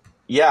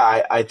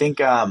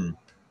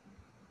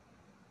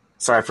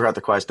 Sorry, I forgot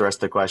the rest of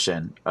the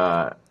question.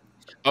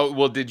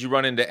 Did you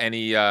run into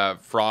any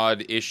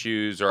fraud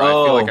issues? Or I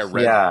feel like I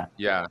read.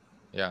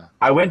 Yeah.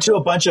 I went to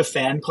a bunch of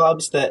fan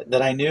clubs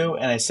that I knew,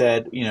 and I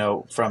said,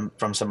 from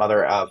some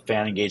other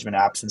fan engagement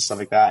apps and stuff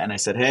like that. And I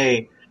said,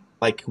 hey,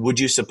 like, would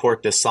you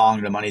support this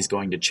song? The money's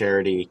going to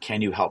charity.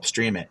 Can you help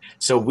stream it?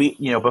 So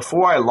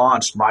before I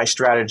launched, my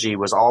strategy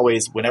was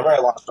always, whenever I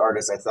launched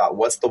artists, I thought,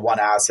 what's the one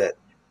asset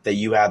that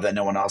you have that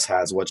no one else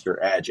has? What's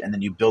your edge? And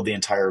then you build the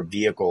entire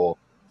vehicle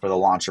for the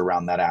launch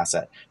around that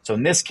asset. So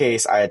in this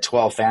case, I had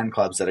 12 fan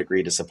clubs that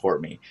agreed to support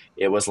me.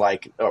 It was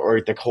like, or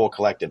the whole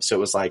collective. So it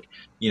was like,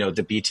 the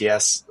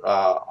BTS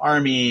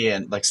army,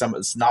 and like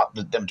it's not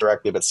them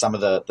directly, but some of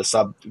the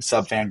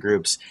sub fan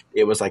groups.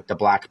 It was like the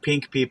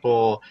Blackpink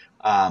people.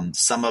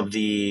 Some of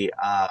a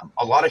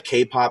lot of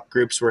K-pop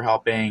groups were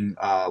helping,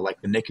 like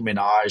the Nicki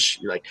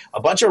Minaj, like a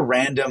bunch of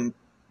random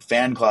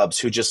fan clubs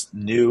who just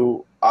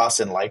knew us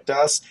and liked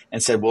us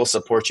and said, we'll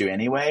support you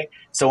anyway.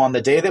 So on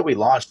the day that we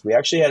launched, we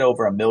actually had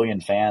over 1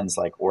 million fans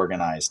like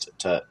organized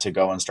to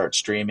go and start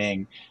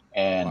streaming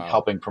and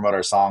helping promote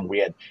our song.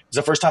 It was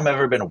the first time I've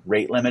ever been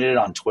rate limited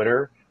on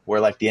Twitter. where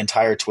like the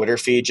entire Twitter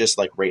feed just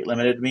like rate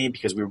limited me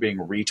because we were being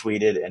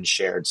retweeted and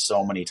shared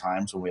so many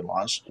times when we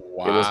launched. It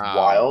was Wow.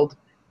 wild.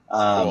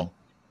 Cool.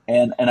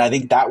 And I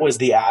think that was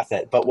the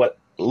asset. But what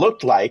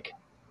looked like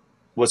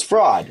was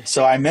fraud.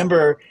 So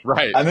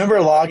Right. I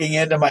remember logging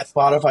into my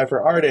Spotify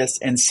for artists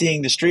and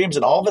seeing the streams,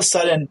 and all of a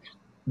sudden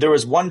there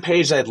was one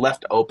page that I'd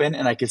left open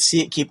and I could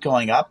see it keep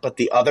going up, but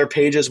the other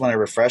pages when I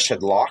refreshed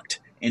had locked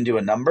into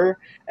a number,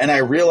 and I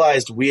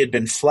realized we had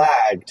been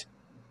flagged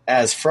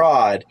as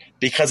fraud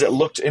because it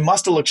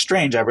must have looked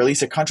strange. I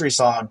released a country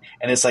song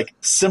and it's like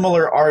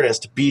similar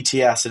artist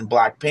BTS and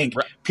Blackpink.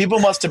 Right. People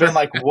must have been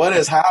like, what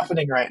is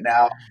happening right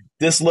now?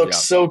 This looks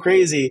Yeah. so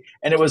crazy.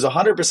 And it was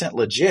 100%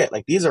 legit.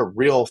 Like, these are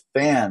real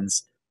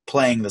fans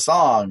playing the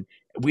song.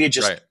 We had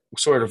just Right.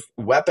 sort of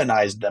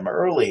weaponized them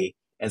early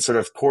and sort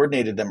of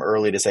coordinated them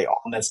early to say,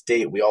 on this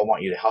date, we all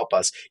want you to help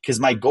us. Because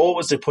my goal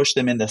was to push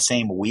them in the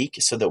same week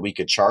so that we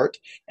could chart.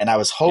 And I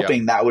was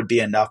hoping that would be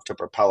enough to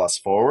propel us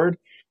forward.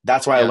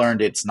 That's why I Yes.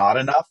 learned it's not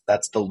enough.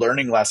 That's the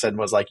learning lesson,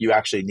 was like, you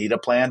actually need a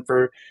plan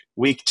for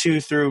week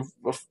 2 through,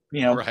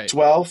 Right.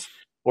 12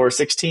 or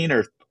 16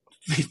 or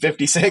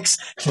 56.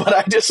 But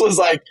I just was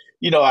like,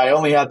 I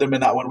only had them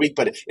in that 1 week,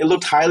 but it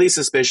looked highly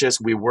suspicious.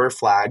 We were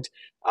flagged.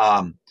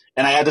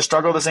 And I had to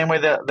struggle the same way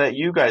that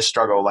you guys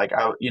struggle. Like,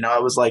 I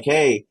was like,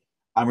 hey,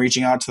 I'm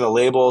reaching out to the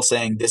label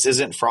saying, this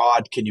isn't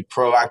fraud. Can you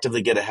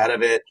proactively get ahead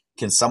of it?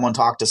 Can someone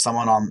talk to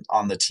someone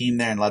on the team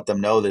there and let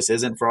them know this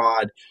isn't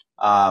fraud?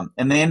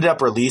 And they ended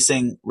up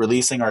releasing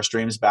our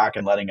streams back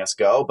and letting us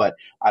go. But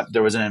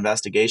there was an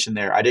investigation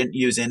there. I didn't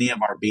use any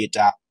of our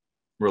Beatdapp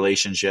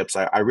relationships.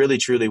 I really,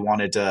 truly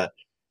wanted to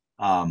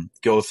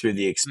go through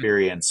the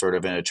experience sort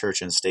of in a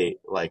church and state,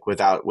 like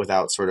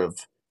without sort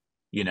of,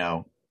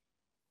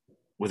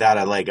 without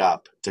a leg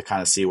up to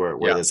kind of see where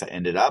this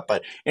ended up.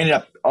 But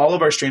all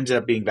of our streams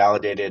ended up being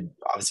validated.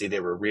 Obviously they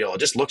were real. It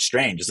just looked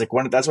strange. It's like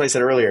that's why I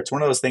said earlier, it's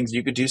one of those things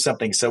you could do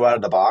something so out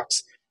of the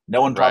box.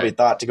 No one probably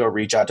thought to go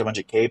reach out to a bunch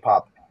of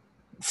K-pop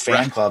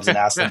fan clubs and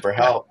ask them for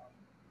help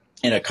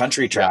in a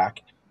country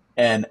track.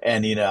 And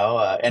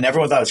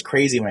everyone thought it was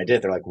crazy when I did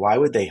it. They're like, why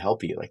would they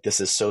help you? Like, this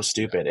is so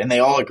stupid. And they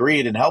all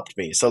agreed and helped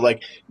me. So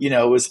like,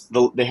 it was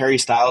the Harry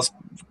Styles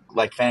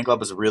like fan club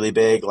was really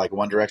big, like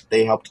One Direction,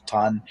 they helped a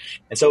ton.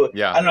 And so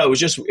I don't know, it was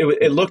just,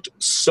 it looked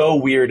so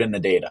weird in the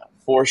data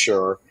for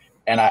sure.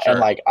 And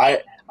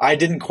I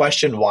didn't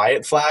question why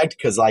it flagged,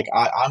 because like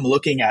I'm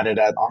looking at it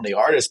on the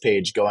artist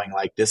page going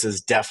like, this is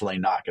definitely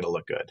not going to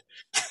look good.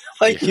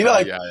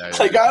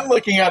 I'm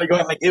looking at it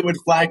going like, it would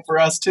flag for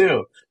us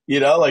too.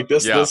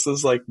 This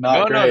is like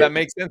not great. No, that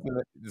makes sense.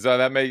 So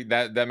that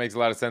makes a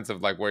lot of sense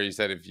of like where you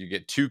said if you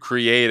get too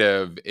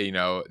creative,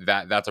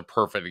 that's a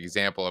perfect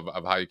example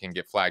of how you can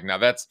get flagged. Now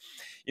that's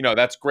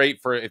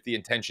great for if the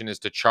intention is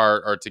to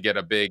chart or to get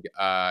a big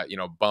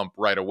bump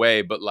right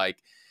away, but like,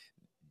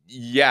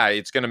 yeah,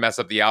 it's going to mess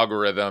up the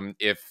algorithm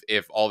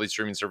if all these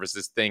streaming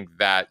services think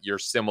that your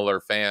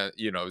similar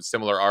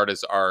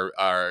artists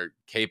are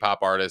K-pop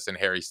artists and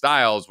Harry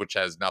Styles, which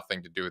has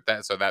nothing to do with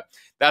that. So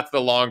that's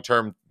the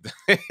long-term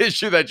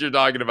issue that you're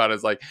talking about,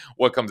 is like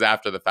what comes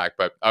after the fact.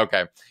 But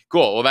okay,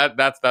 cool. Well,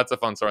 that's a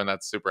fun story, and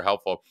that's super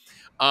helpful.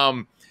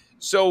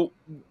 So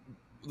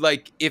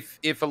like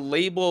if a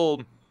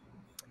label,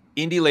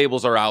 indie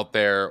labels are out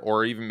there,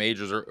 or even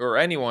majors or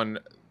anyone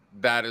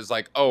that is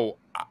like, oh,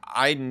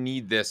 I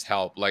need this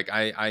help. Like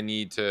I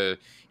need to,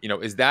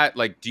 is that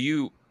like, do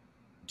you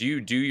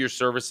do your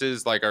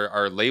services? Like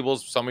are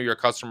labels some of your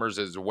customers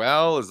as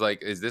well?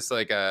 Is this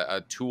like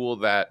a tool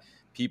that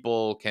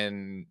people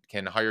can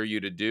hire you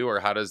to do,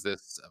 or how does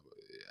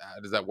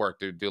that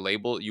work? Do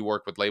you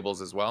work with labels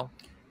as well?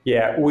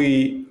 Yeah,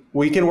 we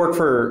can work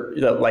for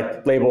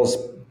like labels,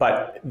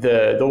 but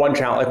the one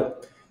challenge, like,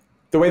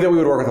 the way that we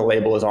would work with a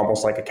label is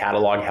almost like a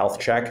catalog health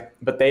check,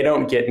 but they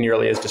don't get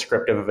nearly as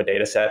descriptive of a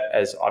data set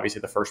as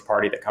obviously the first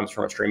party that comes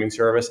from a streaming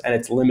service, and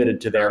it's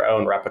limited to their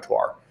own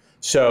repertoire.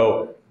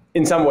 So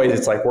in some ways,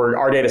 it's like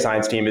our data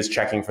science team is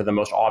checking for the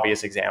most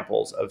obvious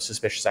examples of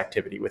suspicious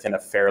activity within a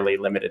fairly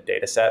limited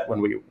data set. When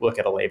we look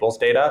at a label's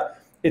data,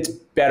 it's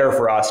better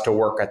for us to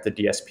work at the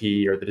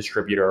DSP or the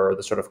distributor or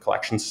the sort of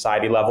collection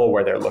society level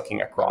where they're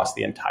looking across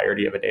the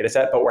entirety of a data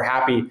set, but we're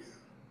happy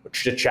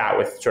to chat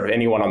with sort of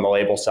anyone on the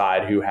label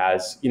side who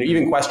has,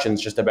 even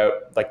questions just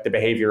about like the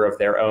behavior of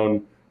their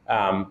own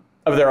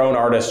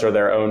artists, or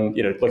their own,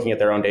 looking at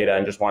their own data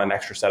and just want an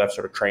extra set of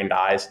sort of trained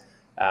eyes.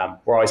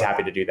 We're always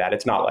happy to do that.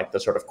 It's not like the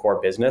sort of core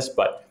business,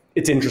 but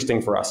it's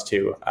interesting for us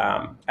too.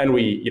 And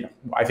we,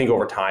 I think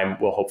over time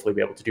we'll hopefully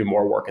be able to do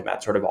more work in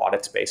that sort of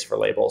audit space for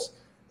labels.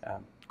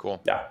 Cool.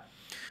 Yeah.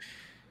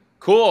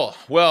 Cool.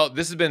 Well,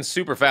 this has been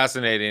super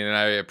fascinating, and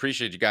I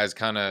appreciate you guys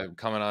kind of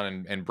coming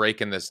on and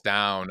breaking this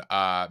down.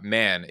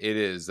 Man, it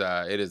is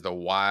the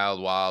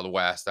wild, wild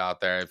west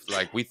out there.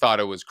 Like we thought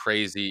it was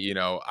crazy.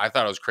 I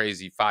thought it was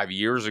crazy 5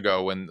 years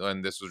ago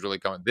when this was really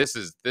coming. This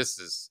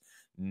is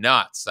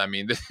nuts. I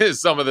mean, this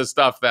is some of the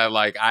stuff that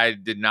like I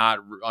did not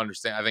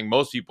understand. I think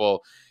most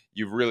people,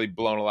 you've really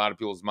blown a lot of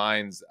people's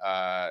minds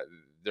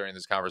during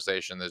this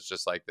conversation. That's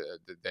just like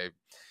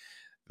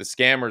the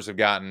scammers have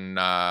gotten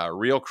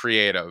real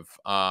creative.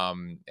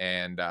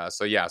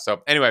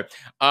 So anyway,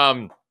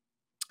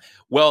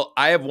 well,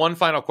 I have one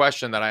final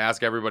question that I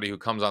ask everybody who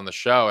comes on the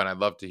show, and I'd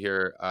love to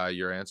hear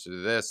your answer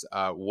to this.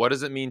 What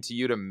does it mean to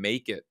you to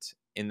make it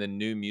in the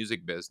new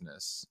music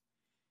business?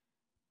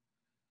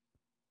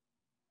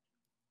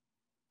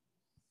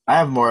 I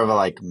have more of a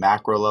like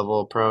macro level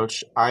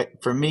approach.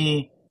 For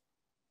me,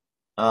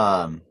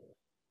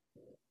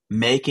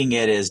 making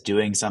it is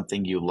doing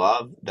something you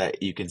love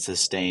that you can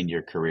sustain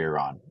your career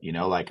on. You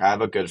know, like I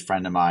have a good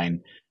friend of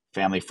mine,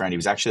 family friend. He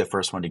was actually the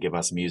first one to give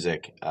us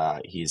music.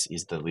 He's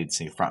the lead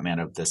singer, frontman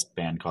of this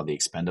band called the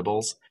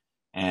Expendables,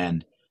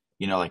 and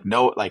you know,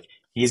 like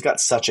he's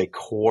got such a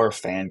core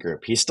fan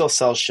group. He still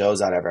sells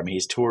shows out ever. I mean,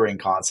 he's touring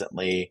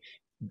constantly.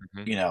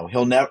 Mm-hmm. You know,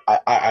 he'll never.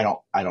 I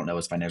don't know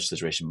his financial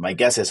situation. My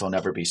guess is he'll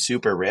never be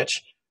super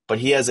rich, but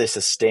he has a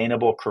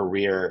sustainable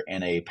career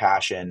and a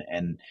passion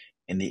and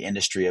in the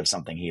industry of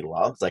something he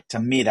loves. Like to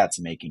me, that's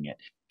making it.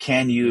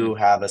 Can you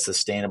have a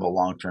sustainable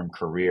long-term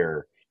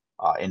career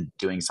in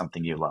doing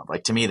something you love?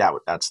 Like to me,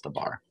 that's the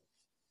bar.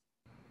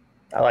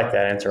 I like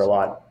that answer a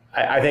lot.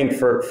 I think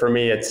for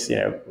me, it's, you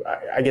know,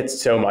 I get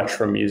so much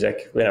from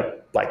music, you know,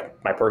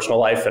 like my personal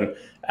life, and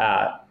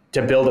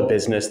to build a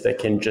business that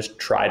can just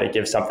try to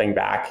give something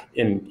back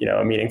in, you know,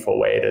 a meaningful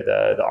way to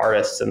the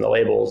artists and the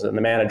labels and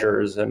the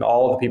managers and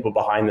all of the people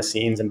behind the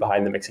scenes and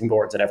behind the mixing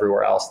boards and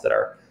everywhere else that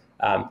are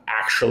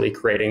actually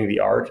creating the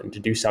art, and to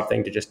do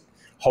something to just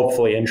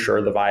hopefully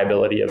ensure the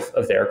viability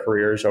of their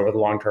careers over the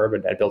long term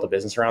and build a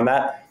business around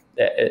that.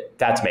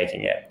 That's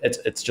making it.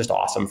 It's just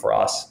awesome for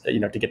us, you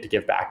know, to get to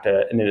give back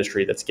to an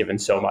industry that's given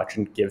so much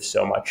and gives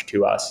so much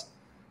to us.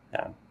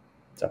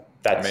 So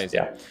that's amazing.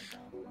 Yeah.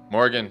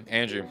 Morgan,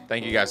 Andrew,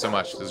 thank you guys so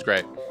much. This is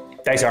great.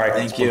 Thanks, Ari.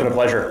 Thank you. It's been a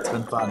pleasure. It's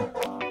been fun.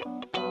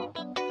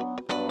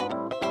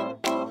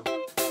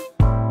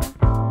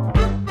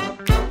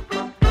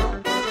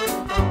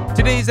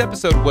 Today's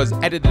episode was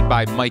edited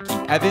by Mikey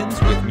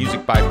Evans with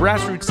music by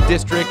Grassroots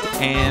District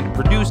and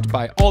produced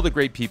by all the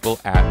great people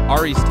at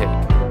Ari's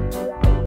Take.